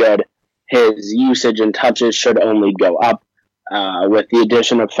 really good. His usage and touches should only go up. With the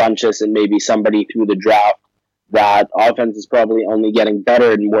addition of Funchess and maybe somebody through the draft, that offense is probably only getting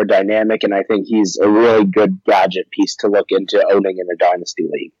better and more dynamic, and I think he's a really good gadget piece to look into owning in a dynasty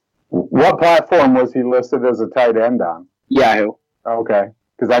league. What platform was he listed as a tight end on? Yahoo. Okay,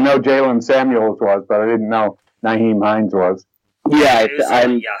 because I know Jalen Samuels was, but I didn't know Nyheim Hines was. Yeah,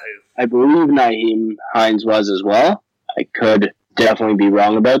 I believe Nyheim Hines was as well. I could definitely be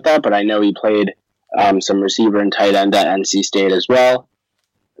wrong about that, but I know he played some receiver and tight end at NC State as well.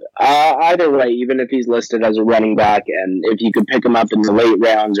 Either way, even if he's listed as a running back, and if you could pick him up in the late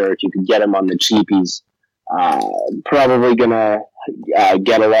rounds, or if you could get him on the cheap, he's probably going to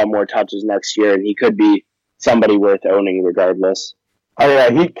get a lot more touches next year, and he could be somebody worth owning regardless. Oh yeah,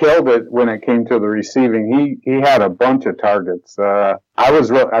 he killed it when it came to the receiving. He had a bunch of targets.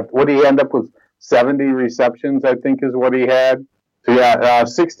 What he ended up with 70 receptions, I think, is what he had. So yeah,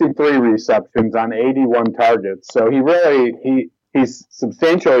 63 receptions on 81 targets. So he's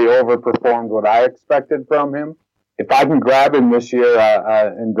substantially overperformed what I expected from him. If I can grab him this year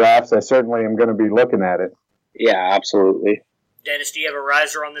in drafts, I certainly am going to be looking at it. Yeah, absolutely. Dennis, do you have a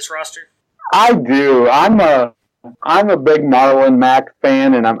riser on this roster? I do. I'm a big Marlon Mack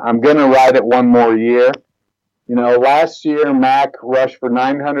fan, and I'm going to ride it one more year. You know, last year Mack rushed for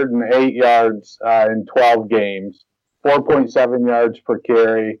 908 yards in 12 games, 4.7 yards per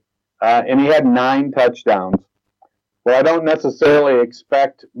carry, and he had 9 touchdowns. Well, I don't necessarily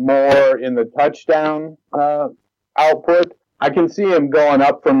expect more in the touchdown output. I can see him going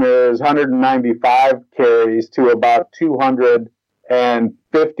up from his 195 carries to about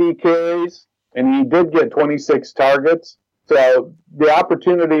 250 carries, and he did get 26 targets. So the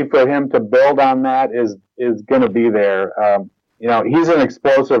opportunity for him to build on that is going to be there. He's an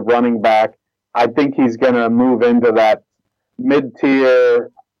explosive running back. I think he's going to move into that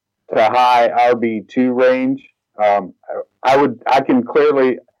mid-tier to high RB2 range. I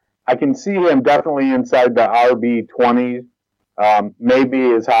can see him definitely inside the RB20s,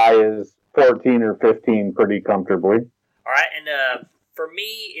 maybe as high as 14 or 15 pretty comfortably. All right, and for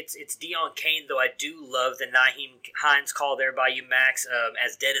me, it's Deion Kane, though I do love the Nyheim Hines call there by you, Max.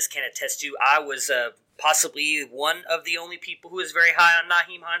 As Dennis can attest to, I was possibly one of the only people who was very high on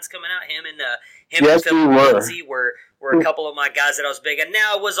Nyheim Hines coming out. Him and Philip Lindsay were a couple of my guys that I was big on.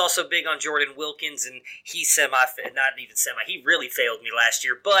 Now, I was also big on Jordan Wilkins, and he really failed me last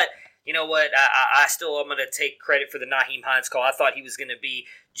year. But you know what? I'm going to take credit for the Nyheim Hines call. I thought he was going to be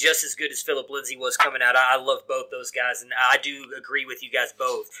just as good as Philip Lindsay was coming out. I love both those guys, and I do agree with you guys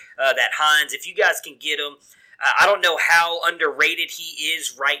both that Hines, if you guys can get him, I don't know how underrated he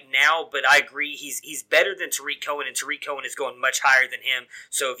is right now, but I agree he's better than Tariq Cohen, and Tariq Cohen is going much higher than him.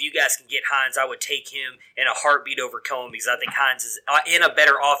 So if you guys can get Hines, I would take him in a heartbeat over Cohen, because I think Hines is in a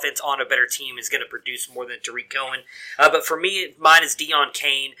better offense on a better team is going to produce more than Tariq Cohen. But for me, mine is Deion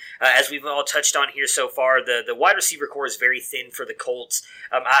Kane. As we've all touched on here so far, the wide receiver core is very thin for the Colts.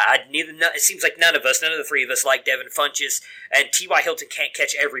 It seems like none of the three of us like Devin Funchess, and T.Y. Hilton can't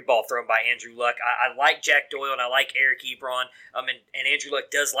catch every ball thrown by Andrew Luck. I like Jack Doyle, and I like Eric Ebron, and Andrew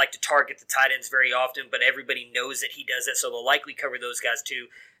Luck does like to target the tight ends very often, but everybody knows that he does that, so they'll likely cover those guys too.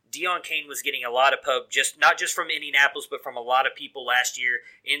 Deion Kane was getting a lot of pub, not just from Indianapolis, but from a lot of people last year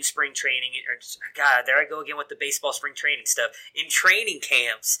in spring training. God, there I go again with the baseball spring training stuff. In training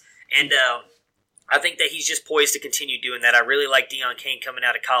camps, and I think that he's just poised to continue doing that. I really like Deion Kane coming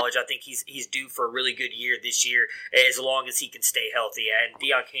out of college. I think he's due for a really good year this year, as long as he can stay healthy. And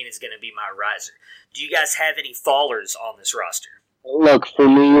Deion Kane is going to be my riser. Do you guys have any fallers on this roster? Look, for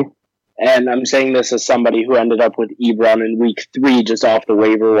me, and I'm saying this as somebody who ended up with Ebron in week 3 just off the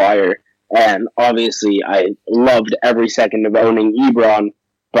waiver wire, and obviously I loved every second of owning Ebron,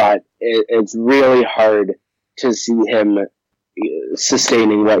 but it's really hard to see him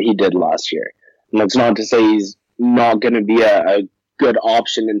sustaining what he did last year. And that's not to say he's not going to be a good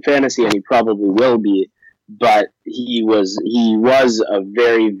option in fantasy, and he probably will be, but he was a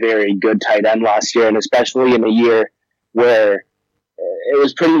very, very good tight end last year, and especially in a year where it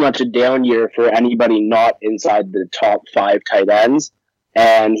was pretty much a down year for anybody not inside the top 5 tight ends,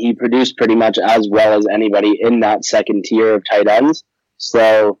 and he produced pretty much as well as anybody in that second tier of tight ends.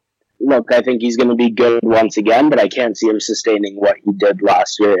 So, look, I think he's going to be good once again, but I can't see him sustaining what he did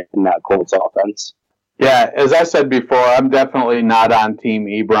last year in that Colts offense. Yeah, as I said before, I'm definitely not on Team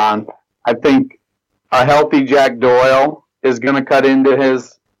Ebron. I think a healthy Jack Doyle is going to cut into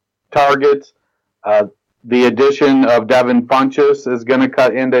his targets. The addition of Devin Funchess is going to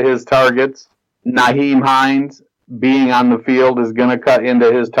cut into his targets. Nyheim Hines being on the field is going to cut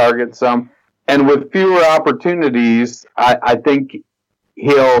into his targets some. And with fewer opportunities, I think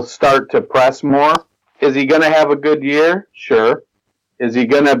he'll start to press more. Is he going to have a good year? Sure. Is he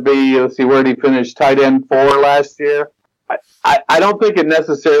going to be, let's see, where did he finish? Tight end 4 last year? I don't think it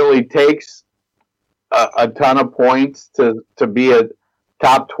necessarily takes a ton of points to be a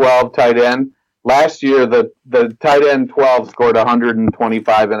top 12 tight end. Last year, the tight end 12 scored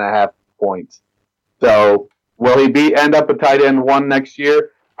 125.5 points. So will he end up a tight end 1 next year?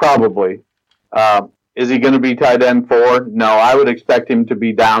 Probably. Is he going to be tight end 4? No, I would expect him to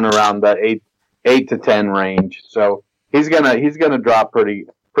be down around the 8 to 10 range. So he's gonna drop pretty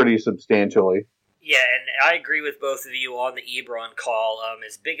substantially. Yeah, and I agree with both of you on the Ebron call.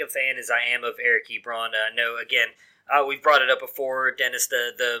 As big a fan as I am of Eric Ebron, we've brought it up before, Dennis,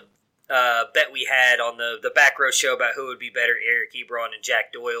 the bet we had on the back row show about who would be better, Eric Ebron and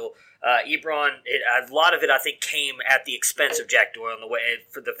Jack Doyle. Ebron, a lot of it I think came at the expense of Jack Doyle in the way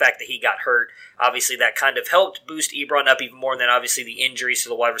for the fact that he got hurt. Obviously, that kind of helped boost Ebron up even more than obviously the injuries to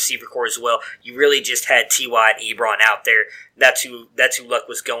the wide receiver core as well. You really just had T.Y. and Ebron out there. That's who Luck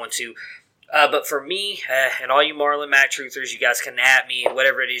was going to. But for me, and all you Marlon Mack truthers, you guys can at me and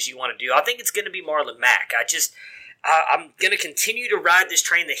whatever it is you want to do. I think it's going to be Marlon Mack. I'm going to continue to ride this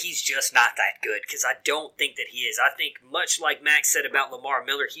train that he's just not that good, because I don't think that he is. I think, much like Max said about Lamar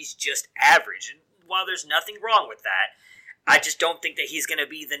Miller, he's just average. And while there's nothing wrong with that, I just don't think that he's going to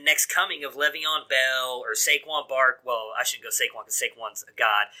be the next coming of Le'Veon Bell or Saquon Barkley. Well, I shouldn't go Saquon because Saquon's a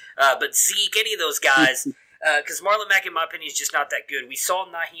god. But Zeke, any of those guys, because Marlon Mack, in my opinion, is just not that good. We saw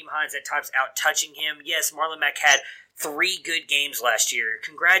Nyheim Hines at times out-touching him. Yes, Marlon Mack had 3 good games last year.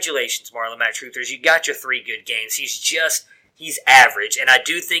 Congratulations, Marlon Mack truthers. You got your 3 good games. He's just he's average. And I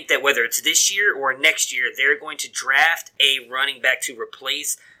do think that whether it's this year or next year, they're going to draft a running back to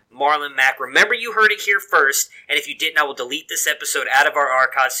replace Marlon Mack. Remember, you heard it here first, and if you didn't, I will delete this episode out of our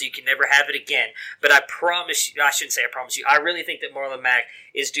archives so you can never have it again. But I promise you, I shouldn't say I promise you, I really think that Marlon Mack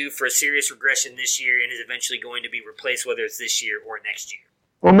is due for a serious regression this year and is eventually going to be replaced, whether it's this year or next year.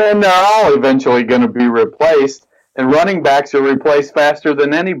 Well, man, they're all eventually going to be replaced, and running backs are replaced faster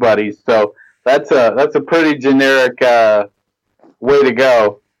than anybody, so that's a pretty generic way to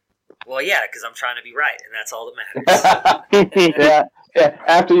go. Well, yeah, because I'm trying to be right, and that's all that matters. Yeah.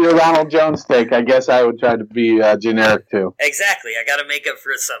 After your Ronald Jones take, I guess I would try to be generic too. Exactly. I got to make up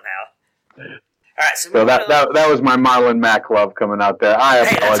for it somehow. All right, so that was my Marlon Mack love coming out there. I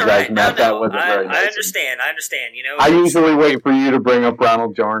apologize, right. Matt. That wasn't very nice. I understand. You know, I usually wait for you to bring up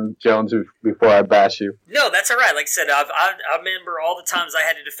Ronald Jones before I bash you. No, that's all right. Like I said, I remember all the times I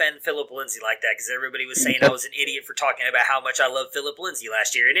had to defend Philip Lindsay like that because everybody was saying I was an idiot for talking about how much I loved Philip Lindsay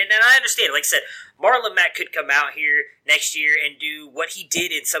last year. And I understand. Like I said, Marlon Mack could come out here next year and do what he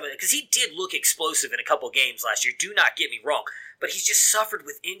did in some of it, because he did look explosive in a couple games last year. Do not get me wrong. But he's just suffered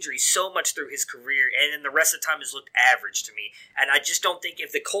with injuries so much through his career, and then the rest of the time has looked average to me. And I just don't think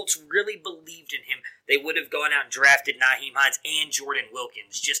if the Colts really believed in him, they would have gone out and drafted Nyheim Hines and Jordan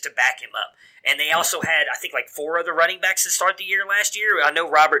Wilkins just to back him up. And they also had, I think, like 4 other running backs to start the year last year. I know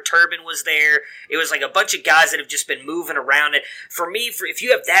Robert Turbin was there. It was like a bunch of guys that have just been moving around. And for me, if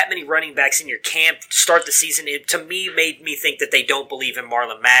you have that many running backs in your camp to start the season, it to me made me think that they don't believe in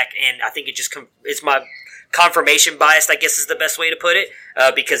Marlon Mack. And I think it's my confirmation bias, I guess is the best way to put it,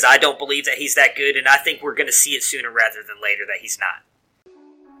 because I don't believe that he's that good, and I think we're going to see it sooner rather than later that he's not.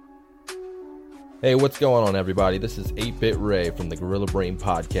 Hey, what's going on, everybody? This is 8-Bit Ray from the Gorilla Brain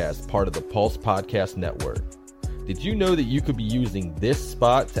Podcast, part of the Pulse Podcast Network. Did you know that you could be using this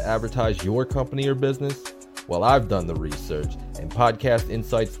spot to advertise your company or business? Well, I've done the research, and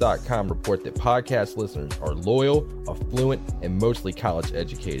PodcastInsights.com report that podcast listeners are loyal, affluent, and mostly college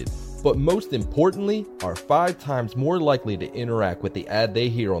educated. But most importantly, are 5 times more likely to interact with the ad they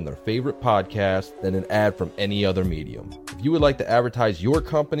hear on their favorite podcast than an ad from any other medium. If you would like to advertise your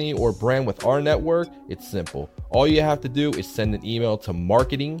company or brand with our network, it's simple. All you have to do is send an email to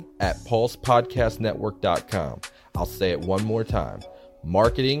marketing@pulsepodcastnetwork.com. I'll say it one more time.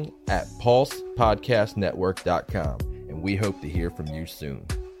 marketing@pulsepodcastnetwork.com. And we hope to hear from you soon.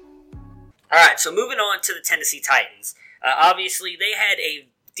 All right, so moving on to the Tennessee Titans. Obviously, they had a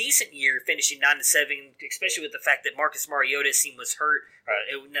decent year, finishing 9-7, especially with the fact that Marcus Mariota was hurt.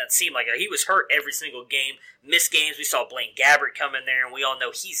 It would not seem like he was hurt every single game, missed games. We saw Blaine Gabbert come in there, and we all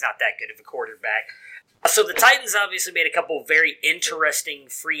know he's not that good of a quarterback. So the Titans obviously made a couple very interesting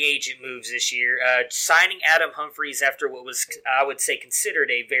free agent moves this year, signing Adam Humphries after what was, I would say, considered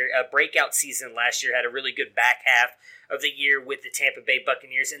a breakout season last year. Had a really good back half of the year with the Tampa Bay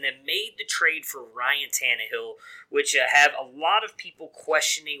Buccaneers, and then made the trade for Ryan Tannehill, which have a lot of people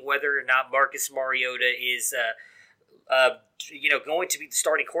questioning whether or not Marcus Mariota is going to be the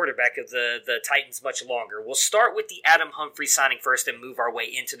starting quarterback of the Titans much longer. We'll start with the Adam Humphries signing first and move our way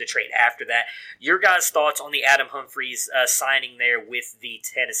into the trade after that. Your guys' thoughts on the Adam Humphries signing there with the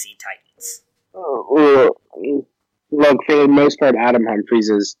Tennessee Titans? Look, for the most part, Adam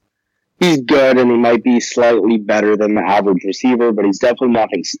Humphries he's good, and he might be slightly better than the average receiver, but he's definitely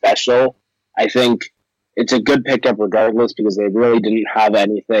nothing special. I think it's a good pickup regardless because they really didn't have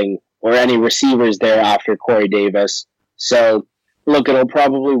anything or any receivers there after Corey Davis. So, look, it'll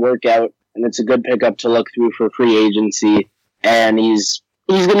probably work out, and it's a good pickup to look through for free agency, and he's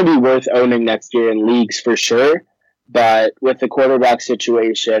going to be worth owning next year in leagues for sure. But with the quarterback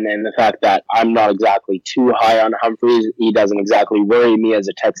situation and the fact that I'm not exactly too high on Humphries, he doesn't exactly worry me as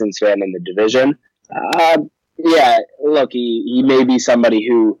a Texans fan in the division. Look, he may be somebody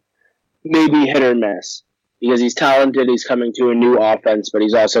who may be hit or miss because he's talented. He's coming to a new offense, but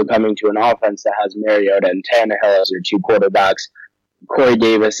he's also coming to an offense that has Mariota and Tannehill as their 2 quarterbacks. Corey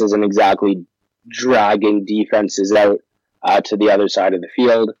Davis isn't exactly dragging defenses out to the other side of the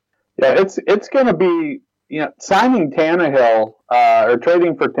field. Yeah, it's going to be, signing Tannehill or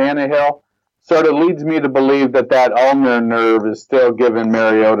trading for Tannehill sort of leads me to believe that ulnar nerve is still giving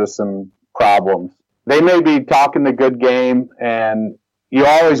Mariota some problems. They may be talking a good game, and you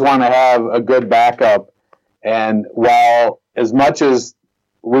always want to have a good backup. And while as much as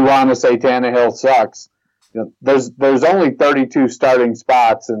we want to say Tannehill sucks, there's only 32 starting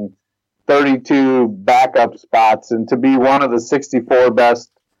spots and 32 backup spots, and to be one of the 64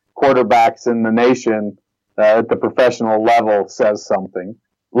 best quarterbacks in the nation at the professional level says something.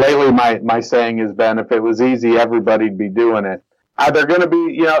 Lately, my saying has been, if it was easy, everybody'd be doing it. They're going to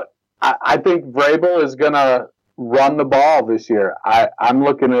be, I think Vrabel is going to run the ball this year. I'm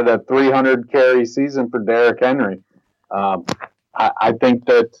looking at a 300 carry season for Derrick Henry. I think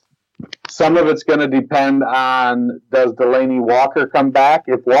that some of it's going to depend on, does Delaney Walker come back?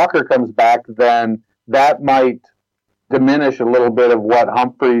 If Walker comes back, then that might diminish a little bit of what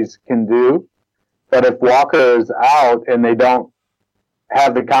Humphreys can do. But if Walker is out and they don't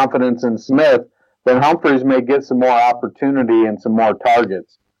have the confidence in Smith, then Humphreys may get some more opportunity and some more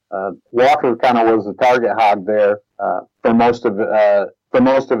targets. Walker kind of was the target hog there for most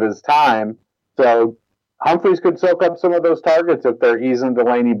of his time. So Humphreys could soak up some of those targets if they're easing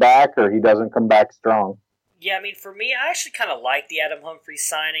Delaney back or he doesn't come back strong. Yeah, I mean, for me, I actually kind of like the Adam Humphreys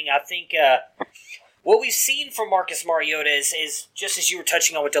signing. I think what we've seen from Marcus Mariota is just as you were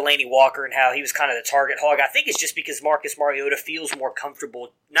touching on with Delaney Walker and how he was kind of the target hog. I think it's just because Marcus Mariota feels more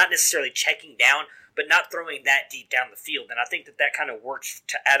comfortable, not necessarily checking down, but not throwing that deep down the field. And I think that kind of works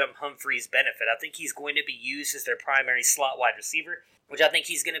to Adam Humphreys' benefit. I think he's going to be used as their primary slot wide receiver, which I think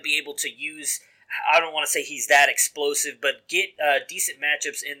he's going to be able to use. I don't want to say he's that explosive, but get decent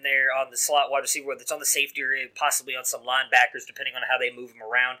matchups in there on the slot wide receiver, whether it's on the safety or possibly on some linebackers, depending on how they move him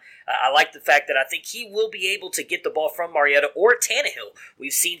around. I like the fact that I think he will be able to get the ball from Mariota or Tannehill.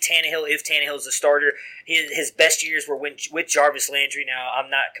 We've seen Tannehill, if Tannehill's a starter, his best years were with Jarvis Landry. Now, I'm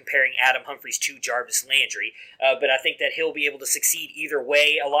not comparing Adam Humphreys to Jarvis Landry, but I think that he'll be able to succeed either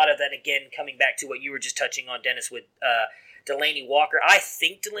way. A lot of that, again, coming back to what you were just touching on, Dennis, with Delaney Walker. I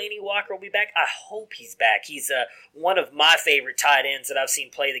think Delaney Walker will be back. I hope he's back. He's one of my favorite tight ends that I've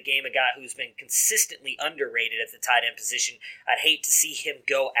seen play the game, a guy who's been consistently underrated at the tight end position. I'd hate to see him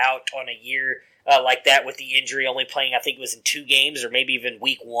go out on a year like that with the injury, only playing, I think it was in 2 games or maybe even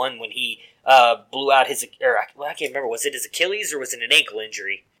week 1 when he blew out his, I can't remember, was it his Achilles or was it an ankle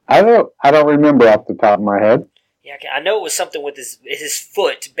injury? I don't remember off the top of my head. Yeah, I know it was something with his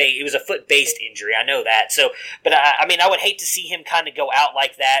foot. It was a foot-based injury. I know that. So, but I mean, I would hate to see him kind of go out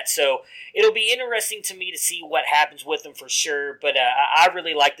like that. So it'll be interesting to me to see what happens with him for sure. But I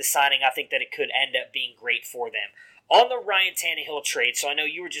really like the signing. I think that it could end up being great for them. On the Ryan Tannehill trade, so I know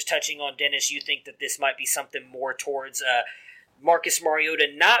you were just touching on, Dennis, you think that this might be something more towards Marcus Mariota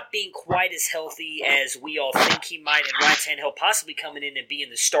not being quite as healthy as we all think he might, and Ryan Tannehill possibly coming in and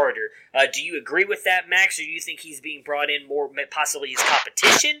being the starter. Do you agree with that, Max, or do you think he's being brought in more possibly as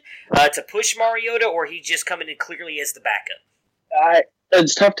competition to push Mariota, or he's just coming in clearly as the backup?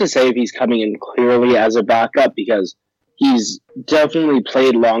 It's tough to say if he's coming in clearly as a backup because he's definitely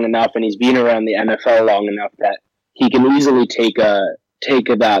played long enough and he's been around the NFL long enough that he can easily take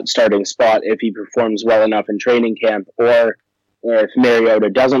that starting spot if he performs well enough in training camp, or if Mariota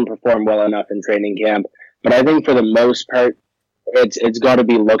doesn't perform well enough in training camp. But I think for the most part, it's got to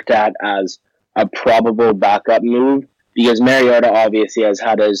be looked at as a probable backup move because Mariota obviously has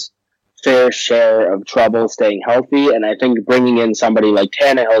had his fair share of trouble staying healthy, and I think bringing in somebody like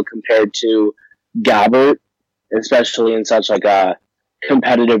Tannehill compared to Gabbert, especially in such like a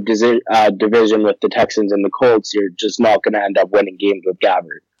competitive division with the Texans and the Colts, you're just not going to end up winning games with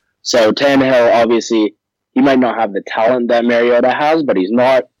Gabbert. So Tannehill, obviously, he might not have the talent that Mariota has, but he's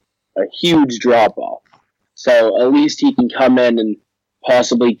not a huge drop-off. So at least he can come in and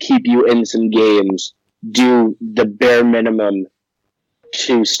possibly keep you in some games, do the bare minimum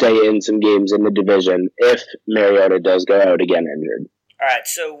to stay in some games in the division if Mariota does go out again injured. All right,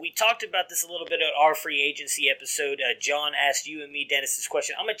 so we talked about this a little bit at our free agency episode. John asked you and me, Dennis, this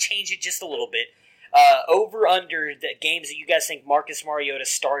question. I'm going to change it just a little bit. Over under the games that you guys think Marcus Mariota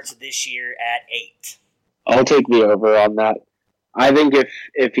starts this year at 8. I'll take the over on that. I think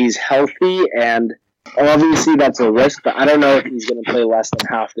if he's healthy, and obviously that's a risk, but I don't know if he's going to play less than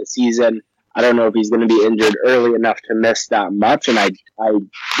half the season. I don't know if he's going to be injured early enough to miss that much, and I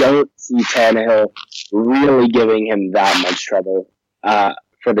don't see Tannehill really giving him that much trouble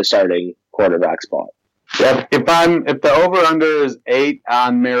for the starting quarterback spot. Yep. If the over-under is 8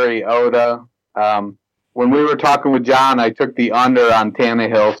 on Mariota, when we were talking with John, I took the under on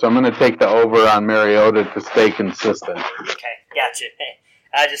Tannehill, so I'm going to take the over on Mariota to stay consistent. Okay, gotcha.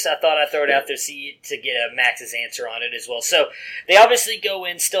 I thought I'd throw it out there to get Max's answer on it as well. So they obviously go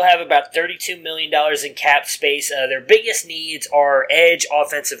in, still have about $32 million in cap space. Their biggest needs are edge,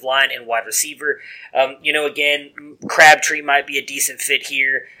 offensive line, and wide receiver. Again, Crabtree might be a decent fit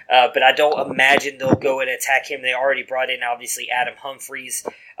here, but I don't imagine they'll go and attack him. They already brought in, obviously, Adam Humphreys.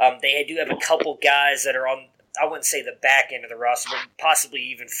 They do have a couple guys that are on, I wouldn't say the back end of the roster, but possibly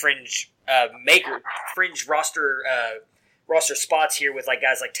even fringe roster spots here with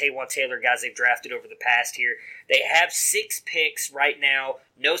guys like Taywan Taylor, guys they've drafted over the past here. They have 6 picks right now,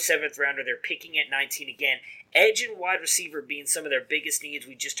 no 7th rounder. They're picking at 19 again. edge and wide receiver being some of their biggest needs.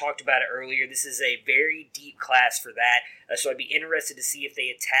 We just talked about it earlier. This is a very deep class for that. So I'd be interested to see if they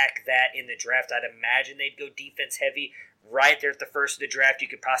attack that in the draft. I'd imagine they'd go defense heavy right there at the first of the draft. You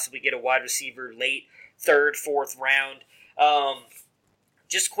could possibly get a wide receiver late, 3rd, 4th round.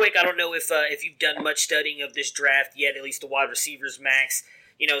 Just quick, I don't know if you've done much studying of this draft yet, at least the wide receivers, Max.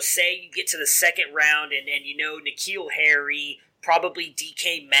 Say you get to the 2nd round and N'Keal Harry, probably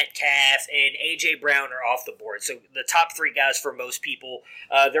DK Metcalf, and A.J. Brown are off the board. So the top 3 guys for most people,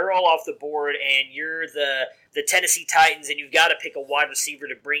 they're all off the board, and you're the Tennessee Titans, and you've got to pick a wide receiver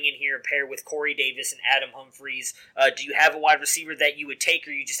to bring in here and pair with Corey Davis and Adam Humphries. Do you have a wide receiver that you would take,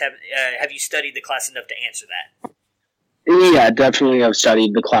 or you just have you studied the class enough to answer that? Yeah, definitely I've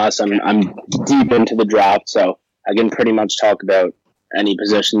studied the class. I'm deep into the draft, so I can pretty much talk about any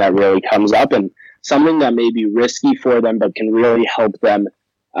position that really comes up, and something that may be risky for them but can really help them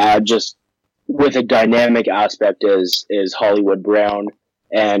just with a dynamic aspect is Hollywood Brown.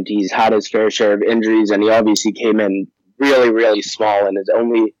 And he's had his fair share of injuries, and he obviously came in really, really small, and his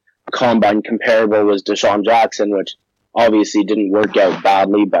only combine comparable was Deshaun Jackson, which obviously didn't work out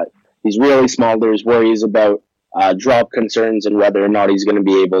badly, but he's really small. There's worries about drop concerns and whether or not he's going to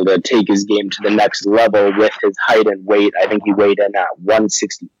be able to take his game to the next level with his height and weight. I think he weighed in at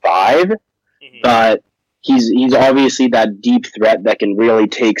 165, but he's obviously that deep threat that can really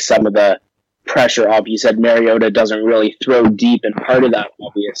take some of the pressure off. You said Mariota doesn't really throw deep, and part of that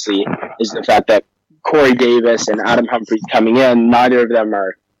obviously is the fact that Corey Davis and Adam Humphries coming in, neither of them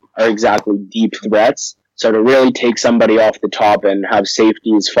are exactly deep threats. So to really take somebody off the top and have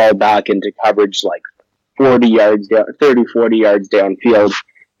safeties fall back into coverage like 40 yards downfield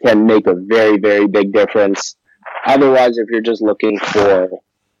can make a very, very big difference. Otherwise, if you're just looking for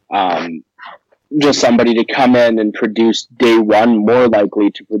just somebody to come in and produce day one, more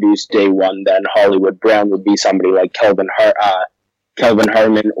likely to produce day one than Hollywood Brown would be somebody like Kelvin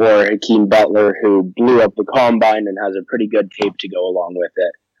Harmon or Hakeem Butler, who blew up the combine and has a pretty good tape to go along with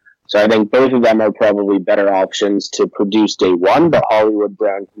it. So I think both of them are probably better options to produce day one, but Hollywood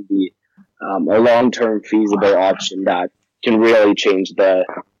Brown can be a long-term feasible option that can really change that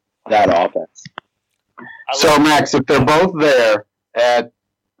offense. So, Max, if they're both there at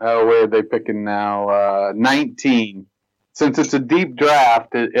where are they picking now? 19. Since it's a deep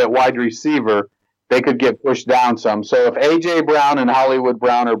draft at wide receiver, they could get pushed down some. So if A.J. Brown and Hollywood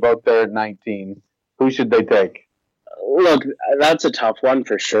Brown are both there at 19, who should they take? Look, that's a tough one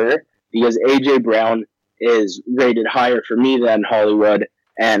for sure, because A.J. Brown is rated higher for me than Hollywood,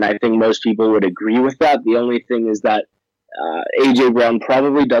 and I think most people would agree with that. The only thing is that A.J. Brown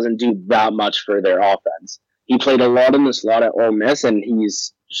probably doesn't do that much for their offense. He played a lot in the slot at Ole Miss, and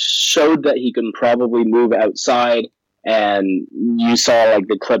he's showed that he can probably move outside. And you saw like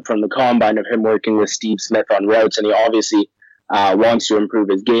the clip from the combine of him working with Steve Smith on routes, and he obviously wants to improve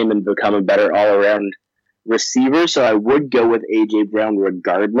his game and become a better all-around receiver. So I would go with A.J. Brown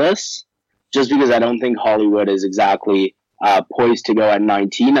regardless, just because I don't think Hollywood is exactly poised to go at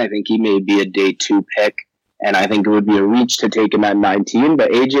 19. I think he may be a day 2 pick, and I think it would be a reach to take him at 19.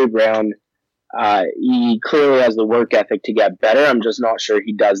 But A.J. Brown, he clearly has the work ethic to get better. I'm just not sure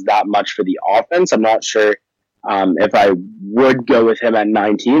he does that much for the offense. I'm not sure if I would go with him at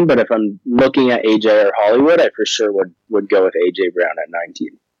 19, but if I'm looking at AJ or Hollywood, I for sure would go with AJ Brown at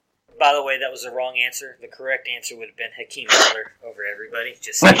 19. By the way, that was the wrong answer. The correct answer would have been Hakeem Butler over everybody.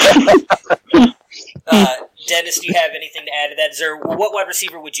 Just saying. Dennis, do you have anything to add to that? What wide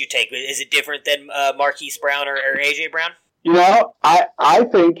receiver would you take? Is it different than Marquise Brown or AJ Brown? You know, I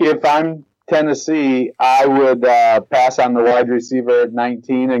think if I'm Tennessee, I would pass on the wide receiver at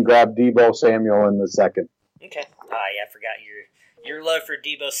 19 and grab Deebo Samuel in the second. Okay. Yeah, I forgot your love for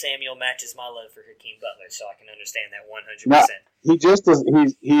Deebo Samuel matches my love for Hakeem Butler, so I can understand that 100%. No, he just is.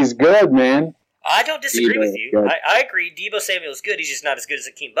 He's good, man. I don't disagree with you. I agree. Deebo Samuel is good. He's just not as good as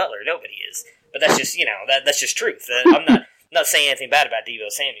Hakeem Butler. Nobody is. But that's just that's just truth. I'm not saying anything bad about Deebo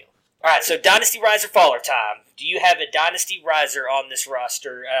Samuel. All right, so Dynasty Riser Faller time. Do you have a Dynasty Riser on this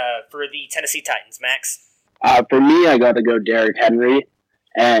roster for the Tennessee Titans, Max? For me, I got to go Derrick Henry.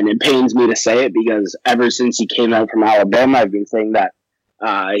 And it pains me to say it because ever since he came out from Alabama, I've been saying that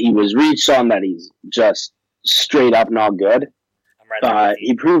he was reached on, that he's just straight up not good.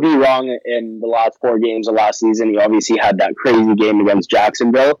 He proved me wrong in the last 4 games of last season. He obviously had that crazy game against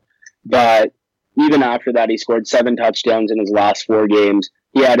Jacksonville. But even after that, he scored 7 touchdowns in his last 4 games.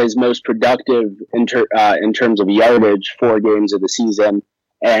 He had his most productive in terms of yardage 4 games of the season.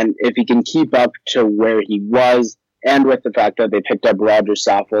 And if he can keep up to where he was, and with the fact that they picked up Roger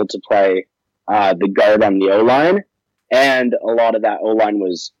Saffold to play the guard on the O-line, and a lot of that O-line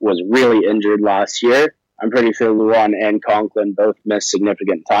was really injured last year, I'm pretty sure Luan and Conklin both missed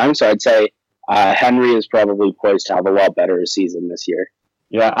significant time. So I'd say Henry is probably poised to have a lot better season this year.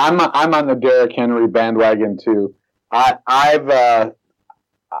 Yeah, I'm on the Derrick Henry bandwagon too. I've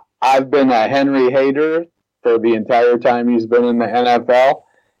been a Henry hater for the entire time he's been in the NFL,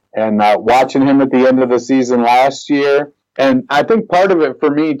 and watching him at the end of the season last year. And I think part of it for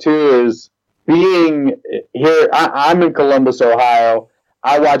me too is being here. I'm in Columbus, Ohio.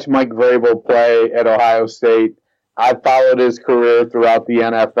 I watched Mike Vrabel play at Ohio State. I followed his career throughout the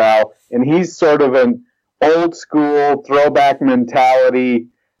NFL, and he's sort of an old school throwback mentality.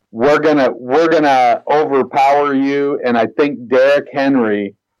 We're gonna overpower you, and I think Derrick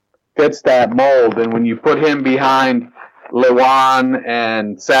Henry fits that mold. And when you put him behind Lewan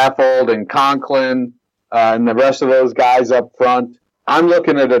and Saffold and Conklin and the rest of those guys up front, I'm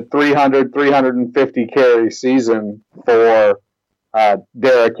looking at a 350 carry season for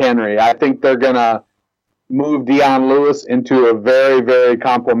Derrick Henry. I think they're gonna move Dion Lewis into a very, very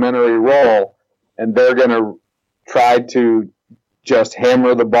complimentary role, and they're going to try to just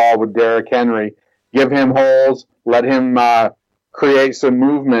hammer the ball with Derrick Henry, give him holes, let him create some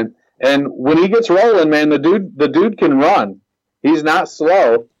movement. And when he gets rolling, man, the dude can run. He's not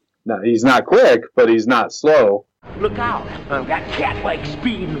slow. No, he's not quick, but he's not slow. Look out. I've got cat-like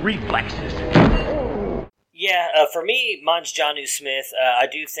speed and reflexes. Yeah, for me, mine's Jonnu Smith. I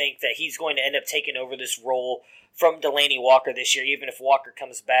do think that he's going to end up taking over this role from Delaney Walker this year, even if Walker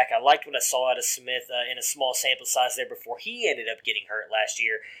comes back. I liked what I saw out of Smith in a small sample size there before he ended up getting hurt last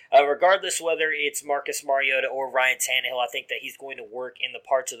year. Regardless whether it's Marcus Mariota or Ryan Tannehill, I think that he's going to work in the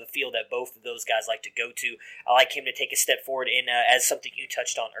parts of the field that both of those guys like to go to. I like him to take a step forward in, as something you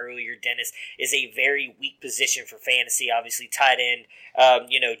touched on earlier, Dennis, is a very weak position for fantasy. Obviously, tight end,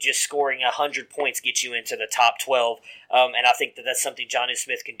 just scoring 100 points gets you into the top 12. And I think that that's something Jonnu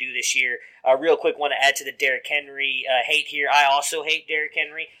Smith can do this year. Real quick, want to add to the Derrick Henry hate here. I also hate Derrick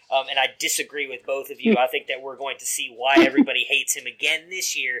Henry, and I disagree with both of you. I think that we're going to see why everybody hates him again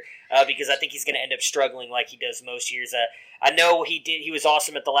this year, because I think he's going to end up struggling like he does most years. I know he did. He was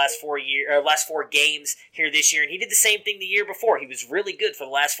awesome at the last four games here this year, and he did the same thing the year before. He was really good for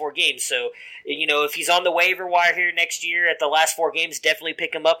the last 4 games. So, if he's on the waiver wire here next year at the last 4 games, definitely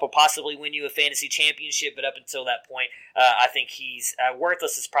pick him up or possibly win you a fantasy championship. But up until that point, I think he's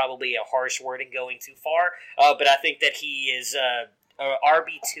worthless is probably a harsh word and going too far. But I think that he is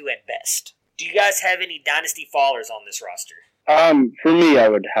RB2 at best. Do you guys have any dynasty fallers on this roster? For me, I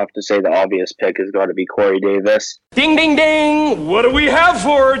would have to say the obvious pick has got to be Corey Davis. Ding, ding, ding! What do we have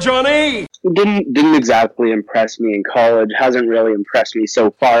for her, Johnny? Didn't exactly impress me in college. Hasn't really impressed me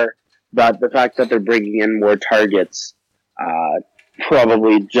so far. But the fact that they're bringing in more targets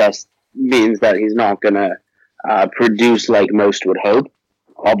probably just means that he's not going to produce like most would hope.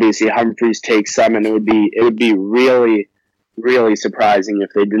 Obviously, Humphries takes some, and it would be really, really surprising if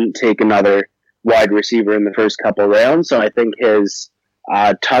they didn't take another wide receiver in the first couple rounds. So I think his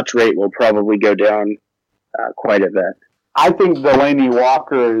touch rate will probably go down quite a bit. I think Delaney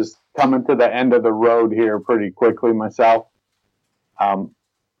Walker is coming to the end of the road here pretty quickly myself.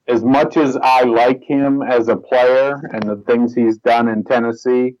 As much as I like him as a player and the things he's done in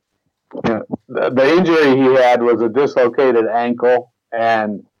Tennessee, the injury he had was a dislocated ankle,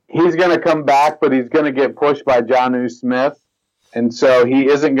 and he's going to come back, but he's going to get pushed by Jonnu Smith. And so he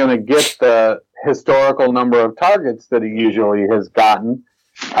isn't going to get the historical number of targets that he usually has gotten.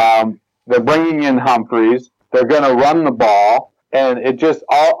 They're bringing in Humphries. They're going to run the ball. And it just,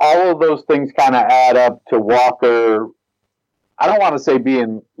 all of those things kind of add up to Walker, I don't want to say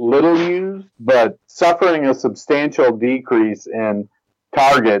being little used, but suffering a substantial decrease in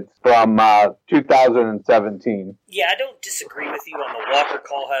targets from 2017. Yeah, I don't disagree with you on the Walker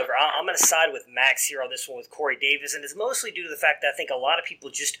call. However, I'm going to side with Max here on this one with Corey Davis, and it's mostly due to the fact that I think a lot of people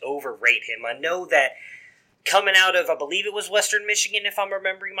just overrate him. I know that coming out of, I believe it was Western Michigan, if I'm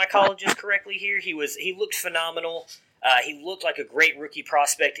remembering my colleges correctly here, he looked phenomenal. He looked like a great rookie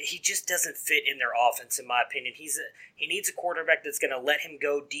prospect. He just doesn't fit in their offense, in my opinion. He needs a quarterback that's going to let him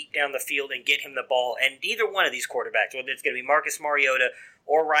go deep down the field and get him the ball. And either one of these quarterbacks, whether it's going to be Marcus Mariota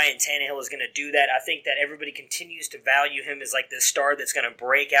or Ryan Tannehill, is going to do that. I think that everybody continues to value him as like this star that's going to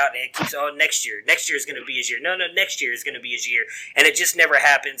break out, and it keeps, next year is going to be his year. No, next year is going to be his year. And it just never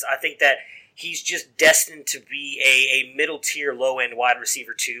happens. I think that he's just destined to be a middle-tier, low-end wide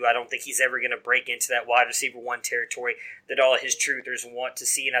receiver 2. I don't think he's ever going to break into that wide receiver 1 territory that all his truthers want to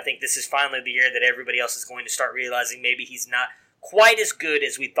see. And I think this is finally the year that everybody else is going to start realizing maybe he's not quite as good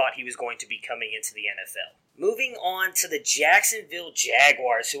as we thought he was going to be coming into the NFL. Moving on to the Jacksonville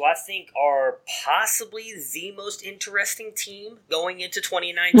Jaguars, who I think are possibly the most interesting team going into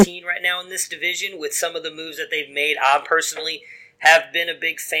 2019 right now in this division with some of the moves that they've made. I personally have been a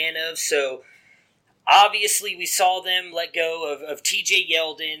big fan of. So obviously we saw them let go of TJ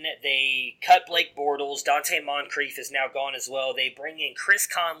Yeldon. They cut Blake Bortles. Dante Moncrief is now gone as well. They bring in Chris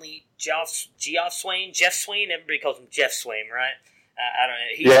Conley, Jeff Swain. Everybody calls him Jeff Swain, right? I don't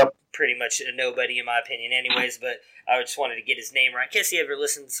know. He's pretty much a nobody in my opinion anyways, but I just wanted to get his name right. In case he ever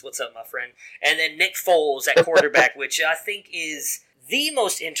listens, what's up, my friend? And then Nick Foles at quarterback, which I think is the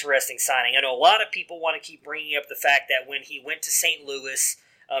most interesting signing. I know a lot of people want to keep bringing up the fact that when he went to St. Louis,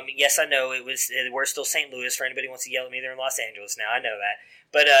 yes, I know we're still St. Louis. For anybody who wants to yell at me, they're in Los Angeles now. I know that.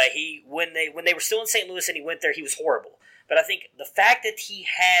 But when they were still in St. Louis and he went there, he was horrible. But I think the fact that he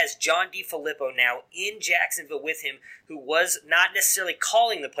has John DeFilippo now in Jacksonville with him, who was not necessarily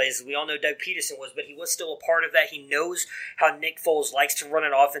calling the plays, as we all know Doug Peterson was, but he was still a part of that. He knows how Nick Foles likes to run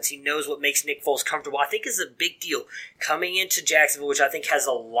an offense. He knows what makes Nick Foles comfortable. I think is a big deal coming into Jacksonville, which I think has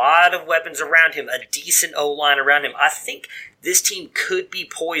a lot of weapons around him, a decent O-line around him. I think this team could be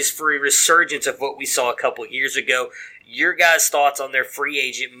poised for a resurgence of what we saw a couple years ago. Your guys' thoughts on their free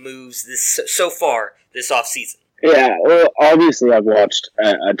agent moves so far this offseason? Yeah, well, obviously I've watched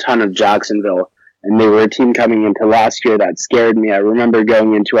a ton of Jacksonville, and they were a team coming into last year that scared me. I remember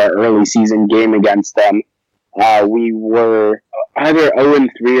going into our early season game against them. We were either 0-3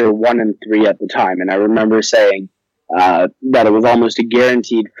 or 1-3 at the time, and I remember saying that it was almost a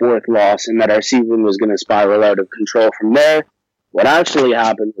guaranteed fourth loss and that our season was going to spiral out of control from there. What actually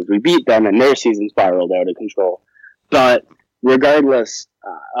happened was we beat them, and their season spiraled out of control. But regardless,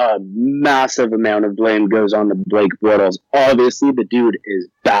 a massive amount of blame goes on to Blake Bortles. Obviously, the dude is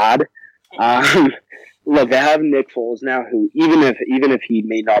bad. Look, I have Nick Foles now, who even if he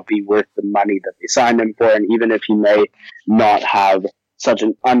may not be worth the money that they signed him for, and even if he may not have such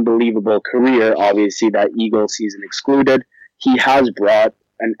an unbelievable career, obviously that Eagles season excluded, he has brought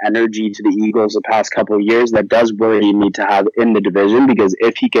an energy to the Eagles the past couple of years that does worry me to have in the division, because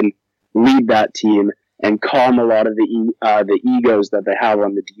if he can lead that team and calm a lot of the egos that they have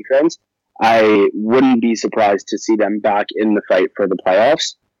on the defense, I wouldn't be surprised to see them back in the fight for the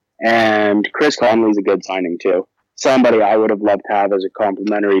playoffs. And Chris Conley's a good signing too. Somebody I would have loved to have as a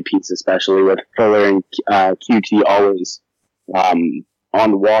complimentary piece, especially with Fuller and QT always on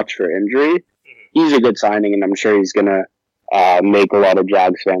watch for injury. He's a good signing, and I'm sure he's going to make a lot of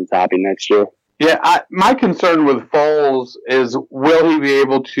Jags fans happy next year. Yeah, my concern with Foles is, will he be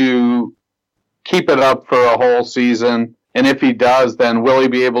able to keep it up for a whole season? And if he does, then will he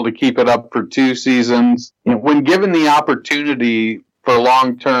be able to keep it up for 2 seasons? When given the opportunity for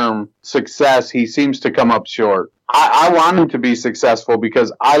long-term success, he seems to come up short. I want him to be successful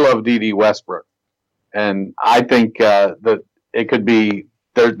because I love D.D. Westbrook. And I think that it could be,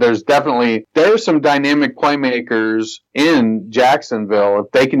 there's some dynamic playmakers in Jacksonville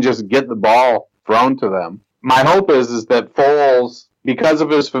if they can just get the ball thrown to them. My hope is that Foles, because of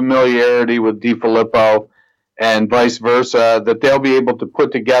his familiarity with DeFilippo and vice versa, that they'll be able to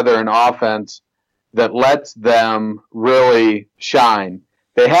put together an offense that lets them really shine.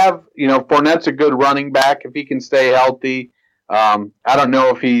 They have, Fournette's a good running back if he can stay healthy. I don't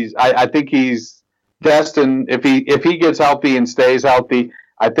know if I think he's destined, if he gets healthy and stays healthy,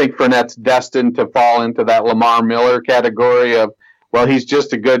 I think Fournette's destined to fall into that Lamar Miller category of, well, he's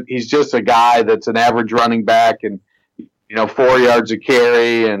just a guy that's an average running back and 4 yards a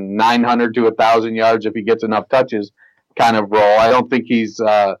carry and 900 to 1,000 yards if he gets enough touches kind of role. I don't think he's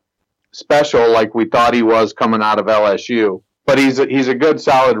special like we thought he was coming out of LSU. But he's a good,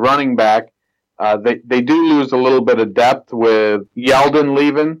 solid running back. They do lose a little bit of depth with Yeldon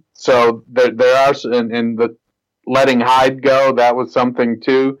leaving. So there are, and the letting Hyde go, that was something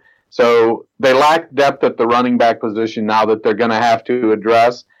too. So they lack depth at the running back position now that they're going to have to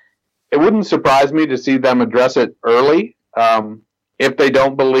address. It wouldn't surprise me to see them address it early. If they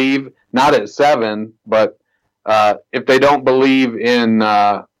don't believe, not at 7, but if they don't believe in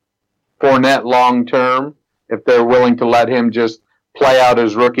Fournette long term, if they're willing to let him just play out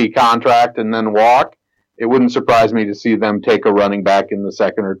his rookie contract and then walk, it wouldn't surprise me to see them take a running back in the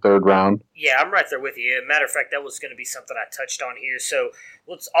 2nd or 3rd round. Yeah, I'm right there with you. Matter of fact, that was going to be something I touched on here. So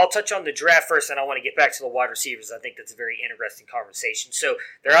I'll touch on the draft first, and I want to get back to the wide receivers. I think that's a very interesting conversation. So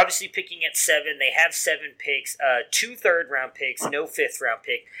they're obviously picking at 7. They have 7 picks, 2 third-round picks, no 5th-round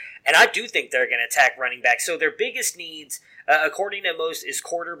pick. And I do think they're going to attack running back. So their biggest needs, according to most, is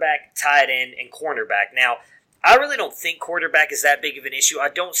quarterback, tight end, and cornerback. Now, I really don't think quarterback is that big of an issue. I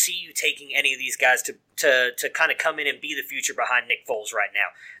don't see you taking any of these guys to to kind of come in and be the future behind Nick Foles right now.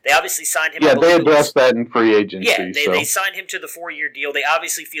 They obviously signed him. Yeah, they addressed that in free agency. Yeah, they signed him to the 4-year deal. They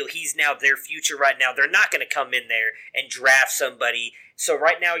obviously feel he's now their future right now. They're not going to come in there and draft somebody. So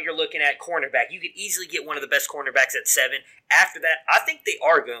right now you're looking at cornerback. You could easily get one of the best cornerbacks at 7. After that, I think they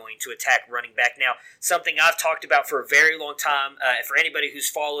are going to attack running back. Now, something I've talked about for a very long time, for anybody who's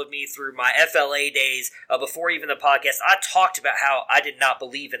followed me through my FLA days, before even the podcast, I talked about how I did not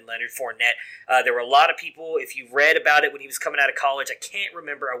believe in Leonard Fournette. There were a lot of people, if you read about it when he was coming out of college, I can't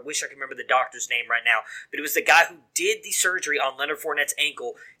remember, I wish I could remember the doctor's name right now, but it was the guy who did the surgery on Leonard Fournette's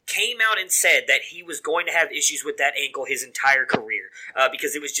ankle, came out and said that he was going to have issues with that ankle his entire career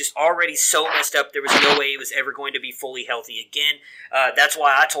because it was just already so messed up. There was no way it was ever going to be fully healthy again. That's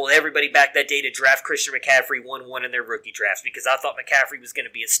why I told everybody back that day to draft Christian McCaffrey 1-1 in their rookie drafts, because I thought McCaffrey was going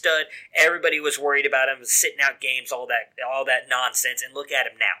to be a stud. Everybody was worried about him, sitting out games, all that nonsense, and look at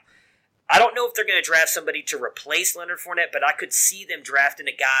him now. I don't know if they're going to draft somebody to replace Leonard Fournette, but I could see them drafting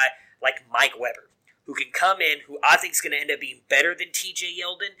a guy like Mike Weber, who can come in, who I think is going to end up being better than TJ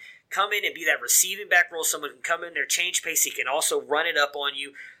Yeldon, come in and be that receiving back role. Someone who can come in there, change pace. He can also run it up on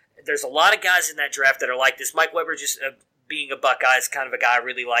you. There's a lot of guys in that draft that are like this. Mike Weber, just being a Buckeye, is kind of a guy I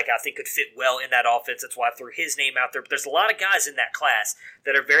really like. I think could fit well in that offense. That's why I threw his name out there. But there's a lot of guys in that class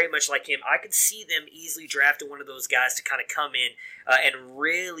that are very much like him. I could see them easily drafting one of those guys to kind of come in and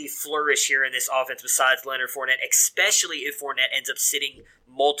really flourish here in this offense besides Leonard Fournette, especially if Fournette ends up sitting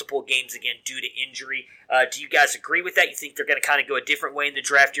multiple games again due to injury. Do you guys agree with that? You think they're going to kind of go a different way in the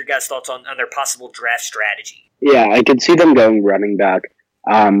draft? Your guys' thoughts on their possible draft strategy? Yeah, I could see them going running back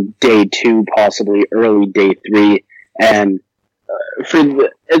day 2, possibly early day 3. And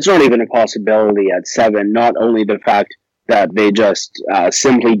it's not even a possibility at 7. Not only the fact that they just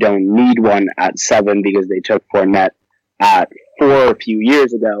simply don't need one at 7 because they took Fournette at 4 a few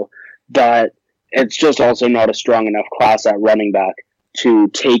years ago, but it's just also not a strong enough class at running back to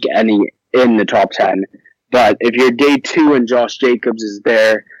take any in the top 10. But if you're day 2 and Josh Jacobs is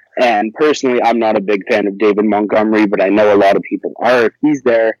there, and personally I'm not a big fan of David Montgomery, but I know a lot of people are, if he's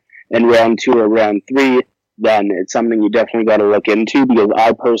there in round 2 or round 3, then it's something you definitely got to look into, because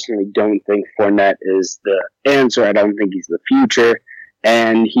I personally don't think Fournette is the answer. I don't think he's the future,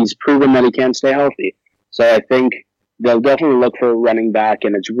 and he's proven that he can't stay healthy. So I think they'll definitely look for a running back,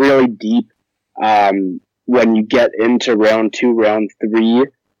 and it's really deep when you get into round 2, round 3.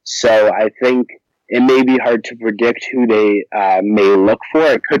 So I think it may be hard to predict who they may look for.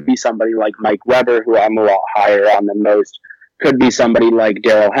 It could be somebody like Mike Weber, who I'm a lot higher on than most. Could be somebody like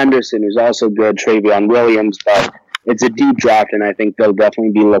Darrell Henderson, who's also good, Travion Williams, but it's a deep draft, and I think they'll definitely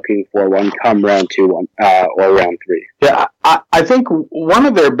be looking for one come round 2 or round 3. Yeah, I think one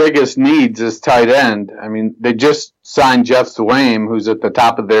of their biggest needs is tight end. I mean, they just signed Jeff Swaim, who's at the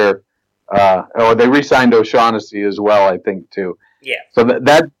top of their they re-signed O'Shaughnessy as well, I think, too. Yeah. So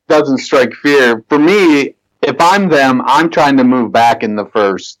that doesn't strike fear. For me, if I'm them, I'm trying to move back in the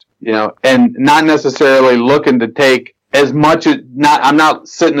first, and not necessarily looking to take as much as I'm not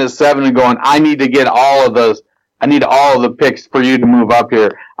sitting at 7 and going, I need to get all of those. I need all of the picks for you to move up here.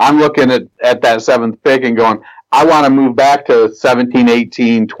 I'm looking at that 7th pick and going, I want to move back to 17,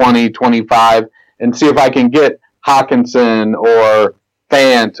 18, 20, 25 and see if I can get Hawkinson or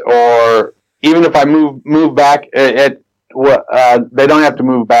Fant, or even if I move back they don't have to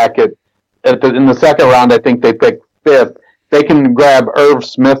move back in the second round. I think they pick 5th. They can grab Irv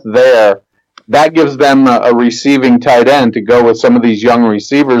Smith there. That gives them a receiving tight end to go with some of these young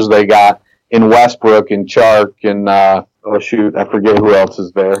receivers they got in Westbrook and Chark and I forget who else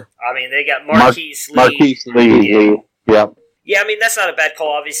is there. I mean, they got Marquise Lee. Marquise Lee. Yep. Yeah, I mean, that's not a bad call.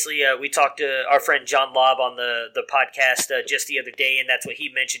 Obviously, we talked to our friend John Lobb on the podcast just the other day, and that's what he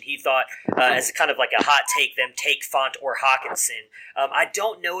mentioned. He thought, as kind of like a hot take, them take Fant or Hawkinson. I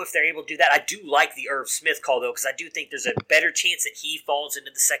don't know if they're able to do that. I do like the Irv Smith call, though, because I do think there's a better chance that he falls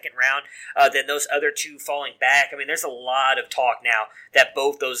into the second round than those other two falling back. I mean, there's a lot of talk now that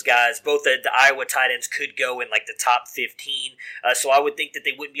both those guys, both the Iowa tight ends, could go in like the top 15. So I would think that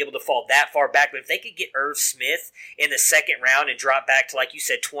they wouldn't be able to fall that far back. But if they could get Irv Smith in the second round and drop back to, like you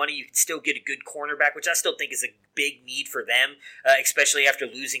said, 20, you can still get a good cornerback, which I still think is a big need for them, especially after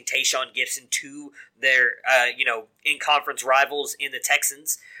losing Tayshaun Gibson to their, in-conference rivals in the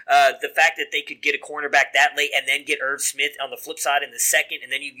Texans. The fact that they could get a cornerback that late and then get Irv Smith on the flip side in the second,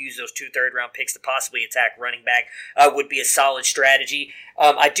 and then you use those 2 third-round picks to possibly attack running back would be a solid strategy.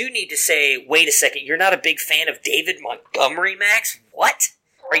 I do need to say, wait a second, you're not a big fan of David Montgomery, Max? What?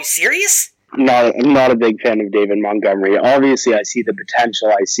 Are you serious? No, I'm not a big fan of David Montgomery. Obviously, I see the potential.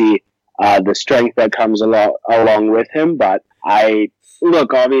 I see the strength that comes along with him, but I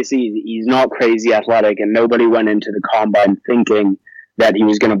look, obviously he's not crazy athletic, and nobody went into the combine thinking that he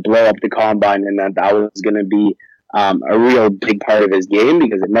was going to blow up the combine and that was going to be a real big part of his game,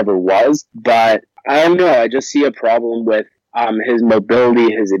 because it never was. But I don't know. I just see a problem with his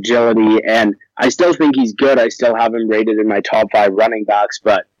mobility, his agility, and I still think he's good. I still have him rated in my top 5 running backs,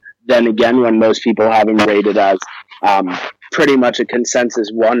 but then again, when most people have him rated as pretty much a consensus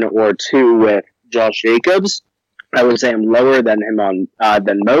 1 or 2 with Josh Jacobs, I would say I'm lower than him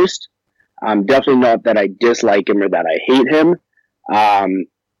than most. Definitely not that I dislike him or that I hate him.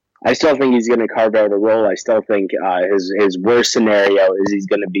 I still think he's going to carve out a role. I still think his worst scenario is he's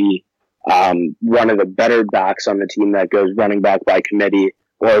going to be one of the better backs on the team that goes running back by committee,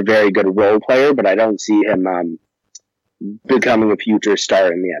 or a very good role player, but I don't see him becoming a future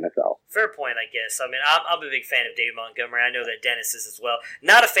star in the NFL. Fair point, I guess. I mean, I'm a big fan of David Montgomery. I know that Dennis is as well.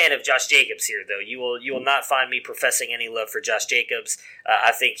 Not a fan of Josh Jacobs here, though. You will not find me professing any love for Josh Jacobs.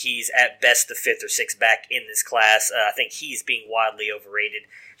 I think he's at best the 5th or 6th back in this class. I think he's being wildly overrated.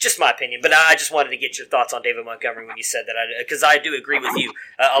 Just my opinion, but I just wanted to get your thoughts on David Montgomery when you said that, because I do agree with you.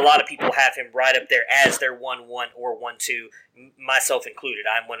 A lot of people have him right up there as their 1-1 or 1-2, myself included.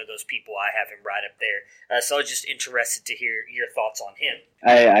 I'm one of those people. I have him right up there. So I was just interested to hear your thoughts on him.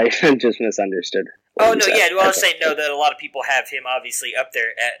 I just misunderstood. Oh, no, yeah. Well, I was saying, no, that a lot of people have him obviously up there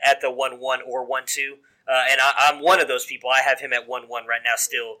at the 1-1 or 1-2. And I'm one of those people. I have him at 1-1 right now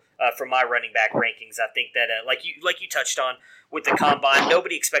still for my running back rankings. I think that, like you touched on with the combine,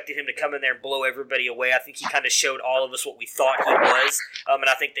 nobody expected him to come in there and blow everybody away. I think he kind of showed all of us what we thought he was, and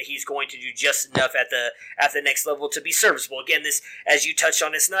I think that he's going to do just enough at the next level to be serviceable. Again, this, as you touched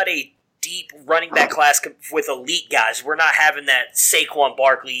on, it's not a deep running back class with elite guys. We're not having that Saquon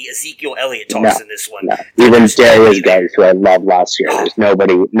Barkley, Ezekiel Elliott toss in this one. No. Even Darius guys who I loved last year. There's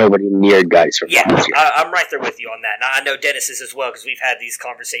nobody near guys from last year. I'm right there with you on that. And I know Dennis is as well, because we've had these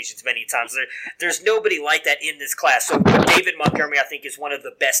conversations many times. There's nobody like that in this class. So David Montgomery, I think, is one of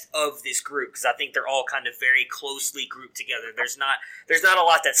the best of this group, because I think they're all kind of very closely grouped together. There's not a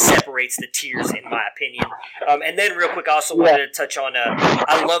lot that separates the tiers, in my opinion. And then real quick, I also wanted to touch on,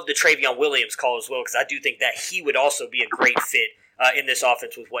 I love the Travion Williams call as well, because I do think that he would also be a great fit in this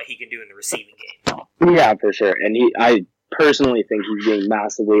offense with what he can do in the receiving game. Yeah, for sure. And I personally think he's being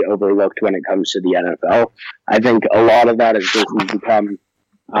massively overlooked when it comes to the NFL. I think a lot of that is just he's become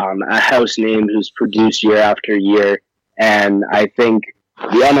a house name who's produced year after year, and I think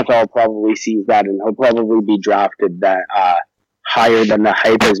the NFL probably sees that, and he'll probably be drafted that higher than the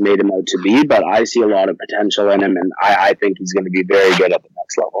hype has made him out to be, but I see a lot of potential in him, and I think he's going to be very good at the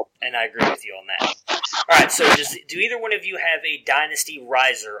next level. And I agree with you on that. All right, so do either one of you have a dynasty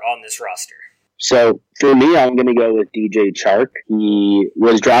riser on this roster? So for me, I'm going to go with DJ Chark. He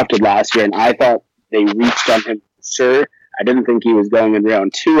was drafted last year, and I thought they reached on him for sure. I didn't think he was going in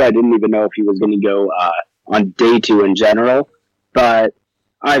round 2. I didn't even know if he was going to go on day 2 in general. But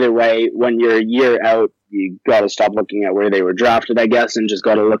either way, when you're a year out, you got to stop looking at where they were drafted, I guess, and just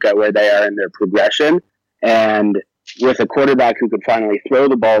got to look at where they are in their progression. And with a quarterback who could finally throw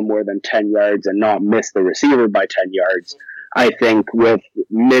the ball more than 10 yards and not miss the receiver by 10 yards, I think with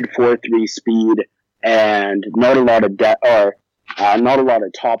mid 4.3 speed and not a lot of not a lot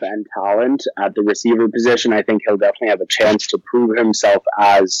of top end talent at the receiver position, I think he'll definitely have a chance to prove himself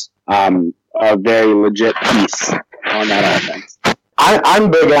as a very legit piece on that offense. I'm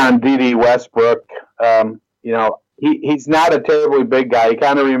big on D.D. Westbrook. He's not a terribly big guy. He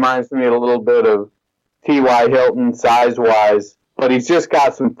kind of reminds me a little bit of T.Y. Hilton size-wise, but he's just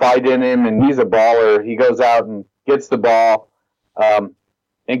got some fight in him, and he's a baller. He goes out and gets the ball, and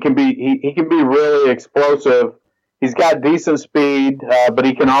he can be really explosive. He's got decent speed, but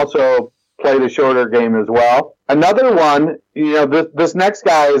he can also play the shorter game as well. Another one, this next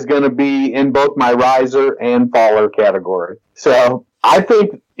guy is going to be in both my riser and faller category. So I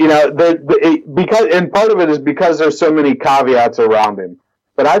think, because, and part of it is because there's so many caveats around him.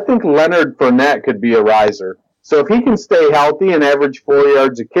 But I think Leonard Fournette could be a riser. So if he can stay healthy and average 4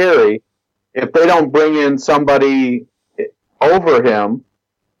 yards a carry, if they don't bring in somebody over him,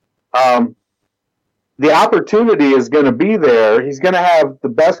 the opportunity is going to be there. He's going to have the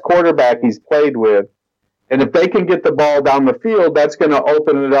best quarterback he's played with. And if they can get the ball down the field, that's going to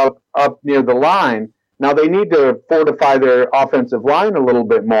open it up near the line. Now, they need to fortify their offensive line a little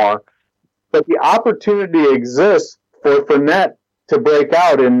bit more. But the opportunity exists for Fournette to break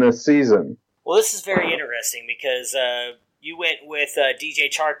out in this season. Well, this is very interesting because you went with DJ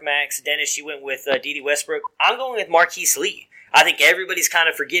Chark, Max. Dennis, you went with D.D. Westbrook. I'm going with Marquise Lee. I think everybody's kind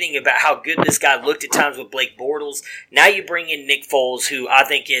of forgetting about how good this guy looked at times with Blake Bortles. Now you bring in Nick Foles, who I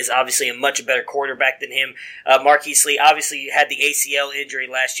think is obviously a much better quarterback than him. Marquise Lee obviously had the ACL injury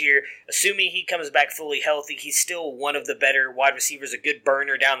last year. Assuming he comes back fully healthy, he's still one of the better wide receivers, a good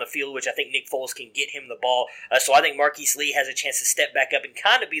burner down the field, which I think Nick Foles can get him the ball. So I think Marquise Lee has a chance to step back up and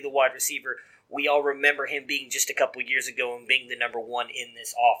kind of be the wide receiver we all remember him being just a couple years ago and being the number one in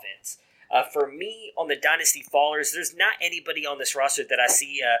this offense. For me, on the Dynasty Fallers, there's not anybody on this roster that I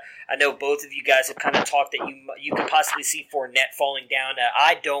see. I know both of you guys have kind of talked that you could possibly see Fournette falling down.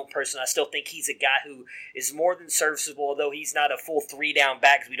 I don't personally. I still think he's a guy who is more than serviceable, although he's not a full three-down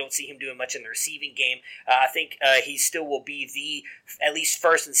back because we don't see him doing much in the receiving game. I think he still will be the at least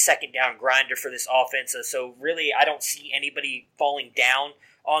first and second down grinder for this offense. So really, I don't see anybody falling down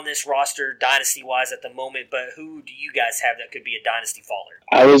on this roster dynasty-wise at the moment, but who do you guys have that could be a dynasty faller?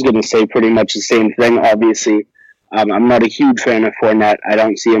 I was going to say pretty much the same thing, obviously. I'm not a huge fan of Fournette. I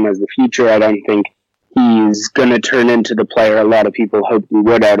don't see him as the future. I don't think he's going to turn into the player a lot of people hoped he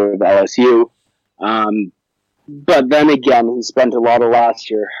would out of LSU. But then again, he spent a lot of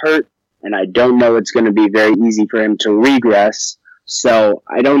last year hurt, and I don't know it's going to be very easy for him to regress. So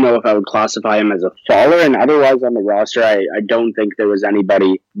I don't know if I would classify him as a faller, and otherwise on the roster, I don't think there was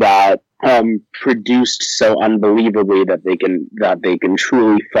anybody that produced so unbelievably that they can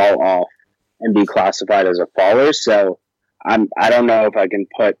truly fall off and be classified as a faller. So I don't know if I can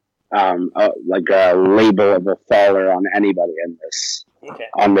put a label of a faller on anybody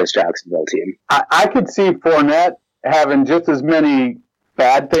on this Jacksonville team. I could see Fournette having just as many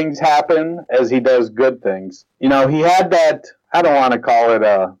bad things happen as he does good things. You know, he had that, I don't want to call it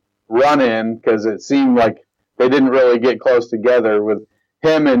a run-in because it seemed like they didn't really get close together with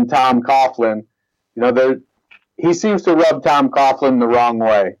him and Tom Coughlin. You know, he seems to rub Tom Coughlin the wrong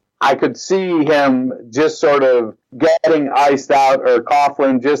way. I could see him just sort of getting iced out, or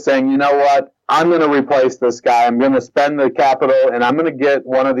Coughlin just saying, you know what, I'm going to replace this guy. I'm going to spend the capital, and I'm going to get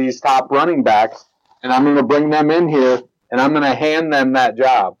one of these top running backs, and I'm going to bring them in here, and I'm going to hand them that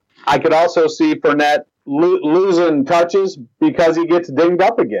job. I could also see Fournette losing touches because he gets dinged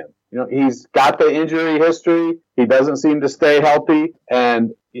up again. You know, he's got the injury history. He doesn't seem to stay healthy,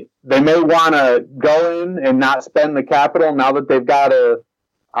 and they may want to go in and not spend the capital now that they've got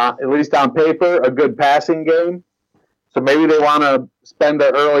at least on paper, a good passing game. So maybe they want to spend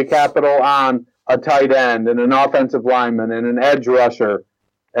their early capital on a tight end and an offensive lineman and an edge rusher,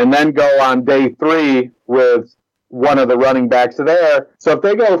 and then go on day 3 with one of the running backs there. So if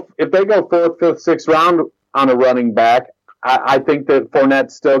they go 4th, 5th, 6th round on a running back, I think that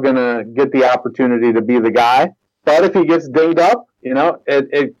Fournette's still going to get the opportunity to be the guy. But if he gets dinged up, you know,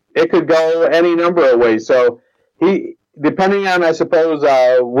 it could go any number of ways. So he, depending on, I suppose,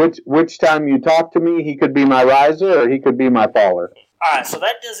 which time you talk to me, he could be my riser or he could be my faller. All right, so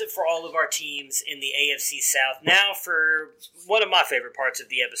that does it for all of our teams in the AFC South. Now for one of my favorite parts of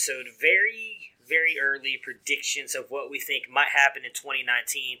the episode, very early predictions of what we think might happen in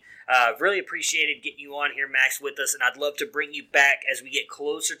 2019. Really appreciated getting you on here, Max, with us, and I'd love to bring you back as we get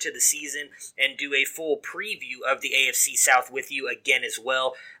closer to the season and do a full preview of the AFC South with you again as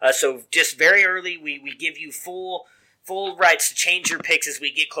well. So just very early, we give you full rights to change your picks as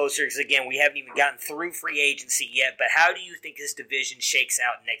we get closer, because again, we haven't even gotten through free agency yet. But how do you think this division shakes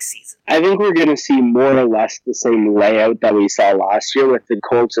out next season? I think we're going to see more or less the same layout that we saw last year, with the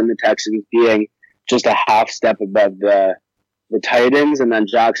Colts and the Texans being just a half step above the Titans, and then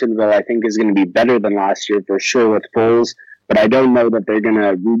Jacksonville, I think, is going to be better than last year for sure with Foles, but I don't know that they're going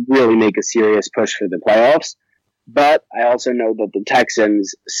to really make a serious push for the playoffs. But I also know that the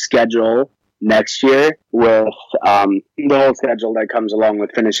Texans' schedule next year, with the whole schedule that comes along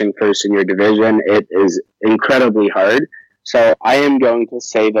with finishing first in your division, it is incredibly hard. So I am going to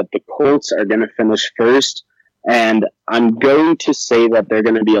say that the Colts are going to finish first, and I'm going to say that they're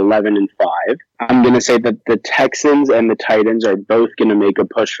going to be 11-5. I'm going to say that the Texans and the Titans are both going to make a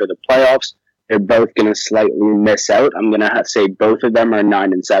push for the playoffs. They're both going to slightly miss out. I'm going to say both of them are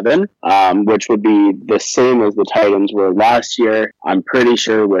 9-7, which would be the same as the Titans were last year, I'm pretty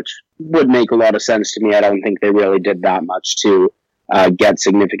sure, which would make a lot of sense to me. I don't think they really did that much to get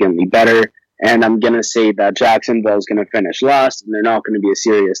significantly better. And I'm going to say that Jacksonville is going to finish last, and they're not going to be a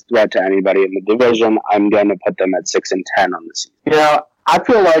serious threat to anybody in the division. I'm going to put them at 6-10 on the season. You know, I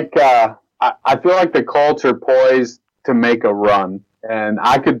feel like the Colts are poised to make a run, and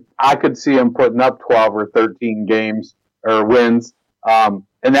I could see them putting up 12 or 13 games or wins.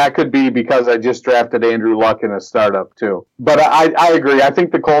 And that could be because I just drafted Andrew Luck in a startup too. But I agree. I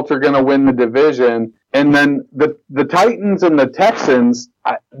think the Colts are going to win the division. And then the Titans and the Texans,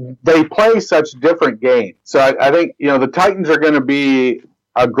 they play such different games. So I think, the Titans are going to be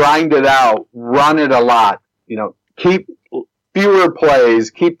grind it out, run it a lot, keep fewer plays,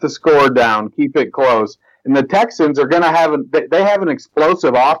 keep the score down, keep it close. And the Texans are going to have an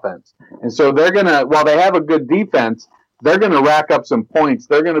explosive offense. And so they're going to, while they have a good defense, they're going to rack up some points.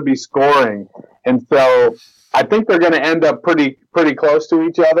 They're going to be scoring. And so I think they're going to end up pretty close to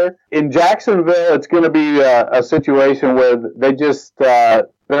each other. In Jacksonville, it's going to be a situation where they just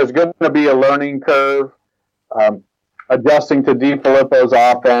there's going to be a learning curve, adjusting to DeFilippo's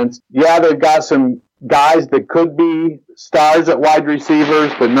offense. Yeah, they've got some guys that could be stars at wide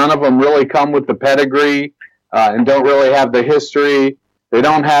receivers, but none of them really come with the pedigree and don't really have the history. They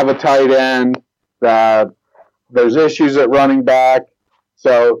don't have a tight end. There's issues at running back.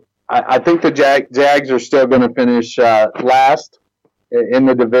 So I think the Jags are still going to finish last in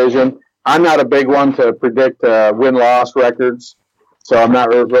the division. I'm not a big one to predict win-loss records, so I'm not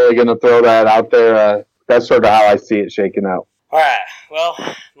really going to throw that out there. That's sort of how I see it shaking out. All right. Well,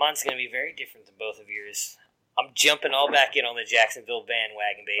 mine's going to be very different than both of yours. I'm jumping all back in on the Jacksonville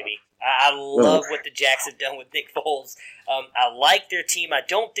bandwagon, baby. I love what the Jacks have done with Nick Foles. I like their team. I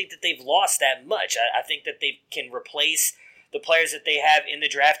don't think that they've lost that much. I think that they can replace the players that they have in the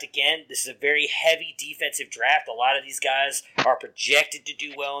draft again. This is a very heavy defensive draft. A lot of these guys are projected to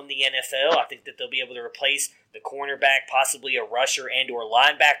do well in the NFL. I think that they'll be able to replace the cornerback, possibly a rusher and or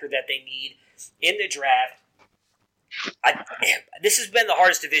linebacker that they need in the draft. This has been the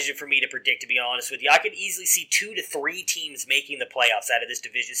hardest division for me to predict, to be honest with you. I could easily see 2 to 3 teams making the playoffs out of this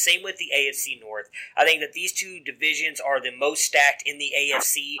division. Same with the AFC North. I think that these two divisions are the most stacked in the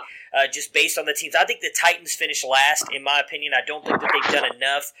AFC, just based on the teams. I think the Titans finish last, in my opinion. I don't think that they've done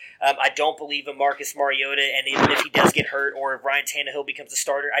enough. I don't believe in Marcus Mariota, and even if he does get hurt or if Ryan Tannehill becomes a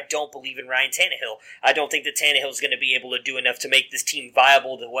starter, I don't believe in Ryan Tannehill. I don't think that Tannehill is going to be able to do enough to make this team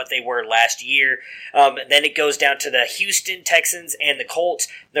viable to what they were last year. Then it goes down to the Houston Texans and the Colts.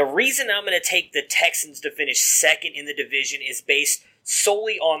 The reason I'm going to take the Texans to finish second in the division is based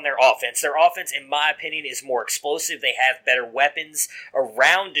solely on their offense. Their offense, in my opinion, is more explosive. They have better weapons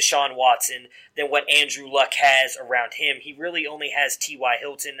around Deshaun Watson than what Andrew Luck has around him. He really only has T.Y.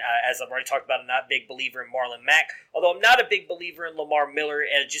 Hilton. As I've already talked about, I'm not a big believer in Marlon Mack, although I'm not a big believer in Lamar Miller,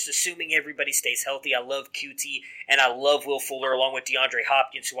 just assuming everybody stays healthy. I love QT, and I love Will Fuller, along with DeAndre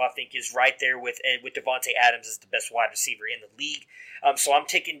Hopkins, who I think is right there with Devontae Adams as the best wide receiver in the league. So I'm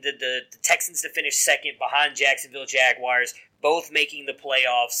taking the Texans to finish second behind Jacksonville Jaguars, both making the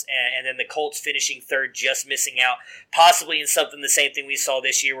playoffs, and then the Colts finishing third, just missing out, possibly in something the same thing we saw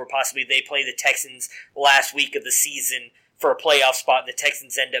this year, where possibly they play the Texans last week of the season for a playoff spot, and the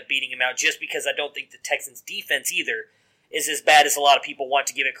Texans end up beating them out, just because I don't think the Texans' defense either is as bad as a lot of people want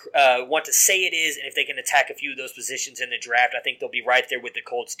to say it is, and if they can attack a few of those positions in the draft, I think they'll be right there with the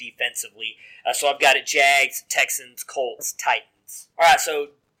Colts defensively. So I've got it: Jags, Texans, Colts, Titans. All right, so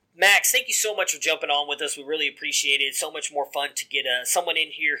Max, thank you so much for jumping on with us. We really appreciate it. It's so much more fun to get someone in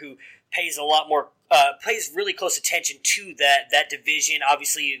here who pays really close attention to that division.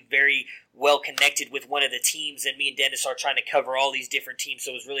 Obviously, very well connected with one of the teams, and me and Dennis are trying to cover all these different teams,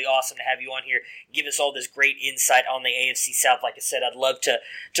 so it was really awesome to have you on here, give us all this great insight on the AFC South. Like I said, I'd love to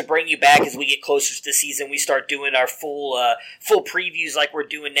bring you back as we get closer to the season. We start doing our full previews like we're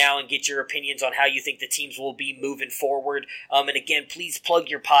doing now, and get your opinions on how you think the teams will be moving forward. And again, please plug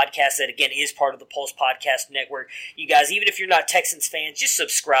your podcast that, again, is part of the Pulse Podcast Network. You guys, even if you're not Texans fans, just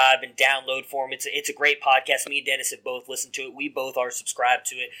subscribe and download for them. It's a great podcast. Me and Dennis have both listened to it. We both are subscribed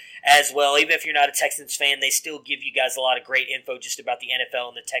to it as well. Even if you're not a Texans fan, they still give you guys a lot of great info just about the NFL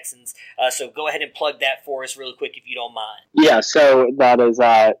and the Texans. So go ahead and plug that for us really quick if you don't mind. Yeah, so that is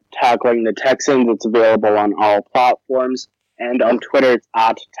Tackling the Texans. It's available on all platforms. And on Twitter, it's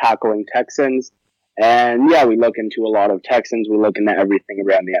 @TacklingTexans. And yeah, we look into a lot of Texans. We look into everything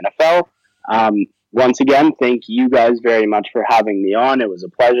around the NFL. Once again, thank you guys very much for having me on. It was a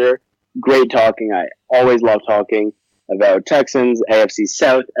pleasure. Great talking. I always love talking about Texans, AFC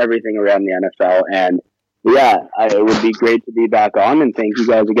South, everything around the NFL. And yeah, it would be great to be back on, and thank you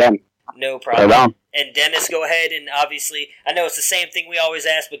guys again. No problem. And Dennis, go ahead, and obviously, I know it's the same thing we always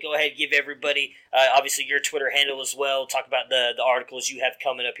ask, but go ahead, give everybody, obviously, your Twitter handle as well. Talk about the articles you have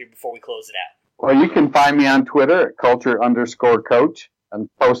coming up here before we close it out. Well, you can find me on Twitter at culture_coach. I'm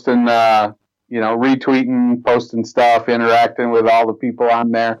posting, retweeting, posting stuff, interacting with all the people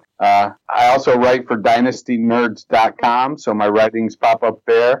on there. I also write for dynastynerds.com, so my writings pop up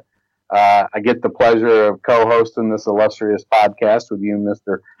there. I get the pleasure of co-hosting this illustrious podcast with you,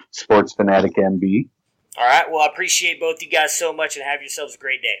 Mr. Sports Fanatic MB. All right. Well, I appreciate both you guys so much, and have yourselves a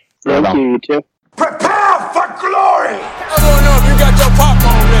great day. Thank you, you too. Prepare for glory! I don't know if you got your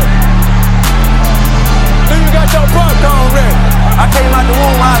popcorn ready. Do you got your popcorn ready? I came out the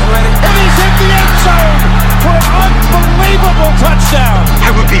womb, I was ready. And he's hit the end zone for an unbelievable touchdown.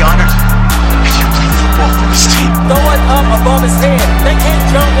 I would be honored if you played football for this team. Throw it up above his head. They can't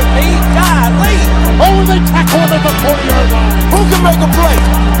jump with me. Golly. Oh, they tackle him at the 40-yard line. Who can make a play?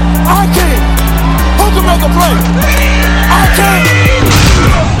 I can. Who can make a play?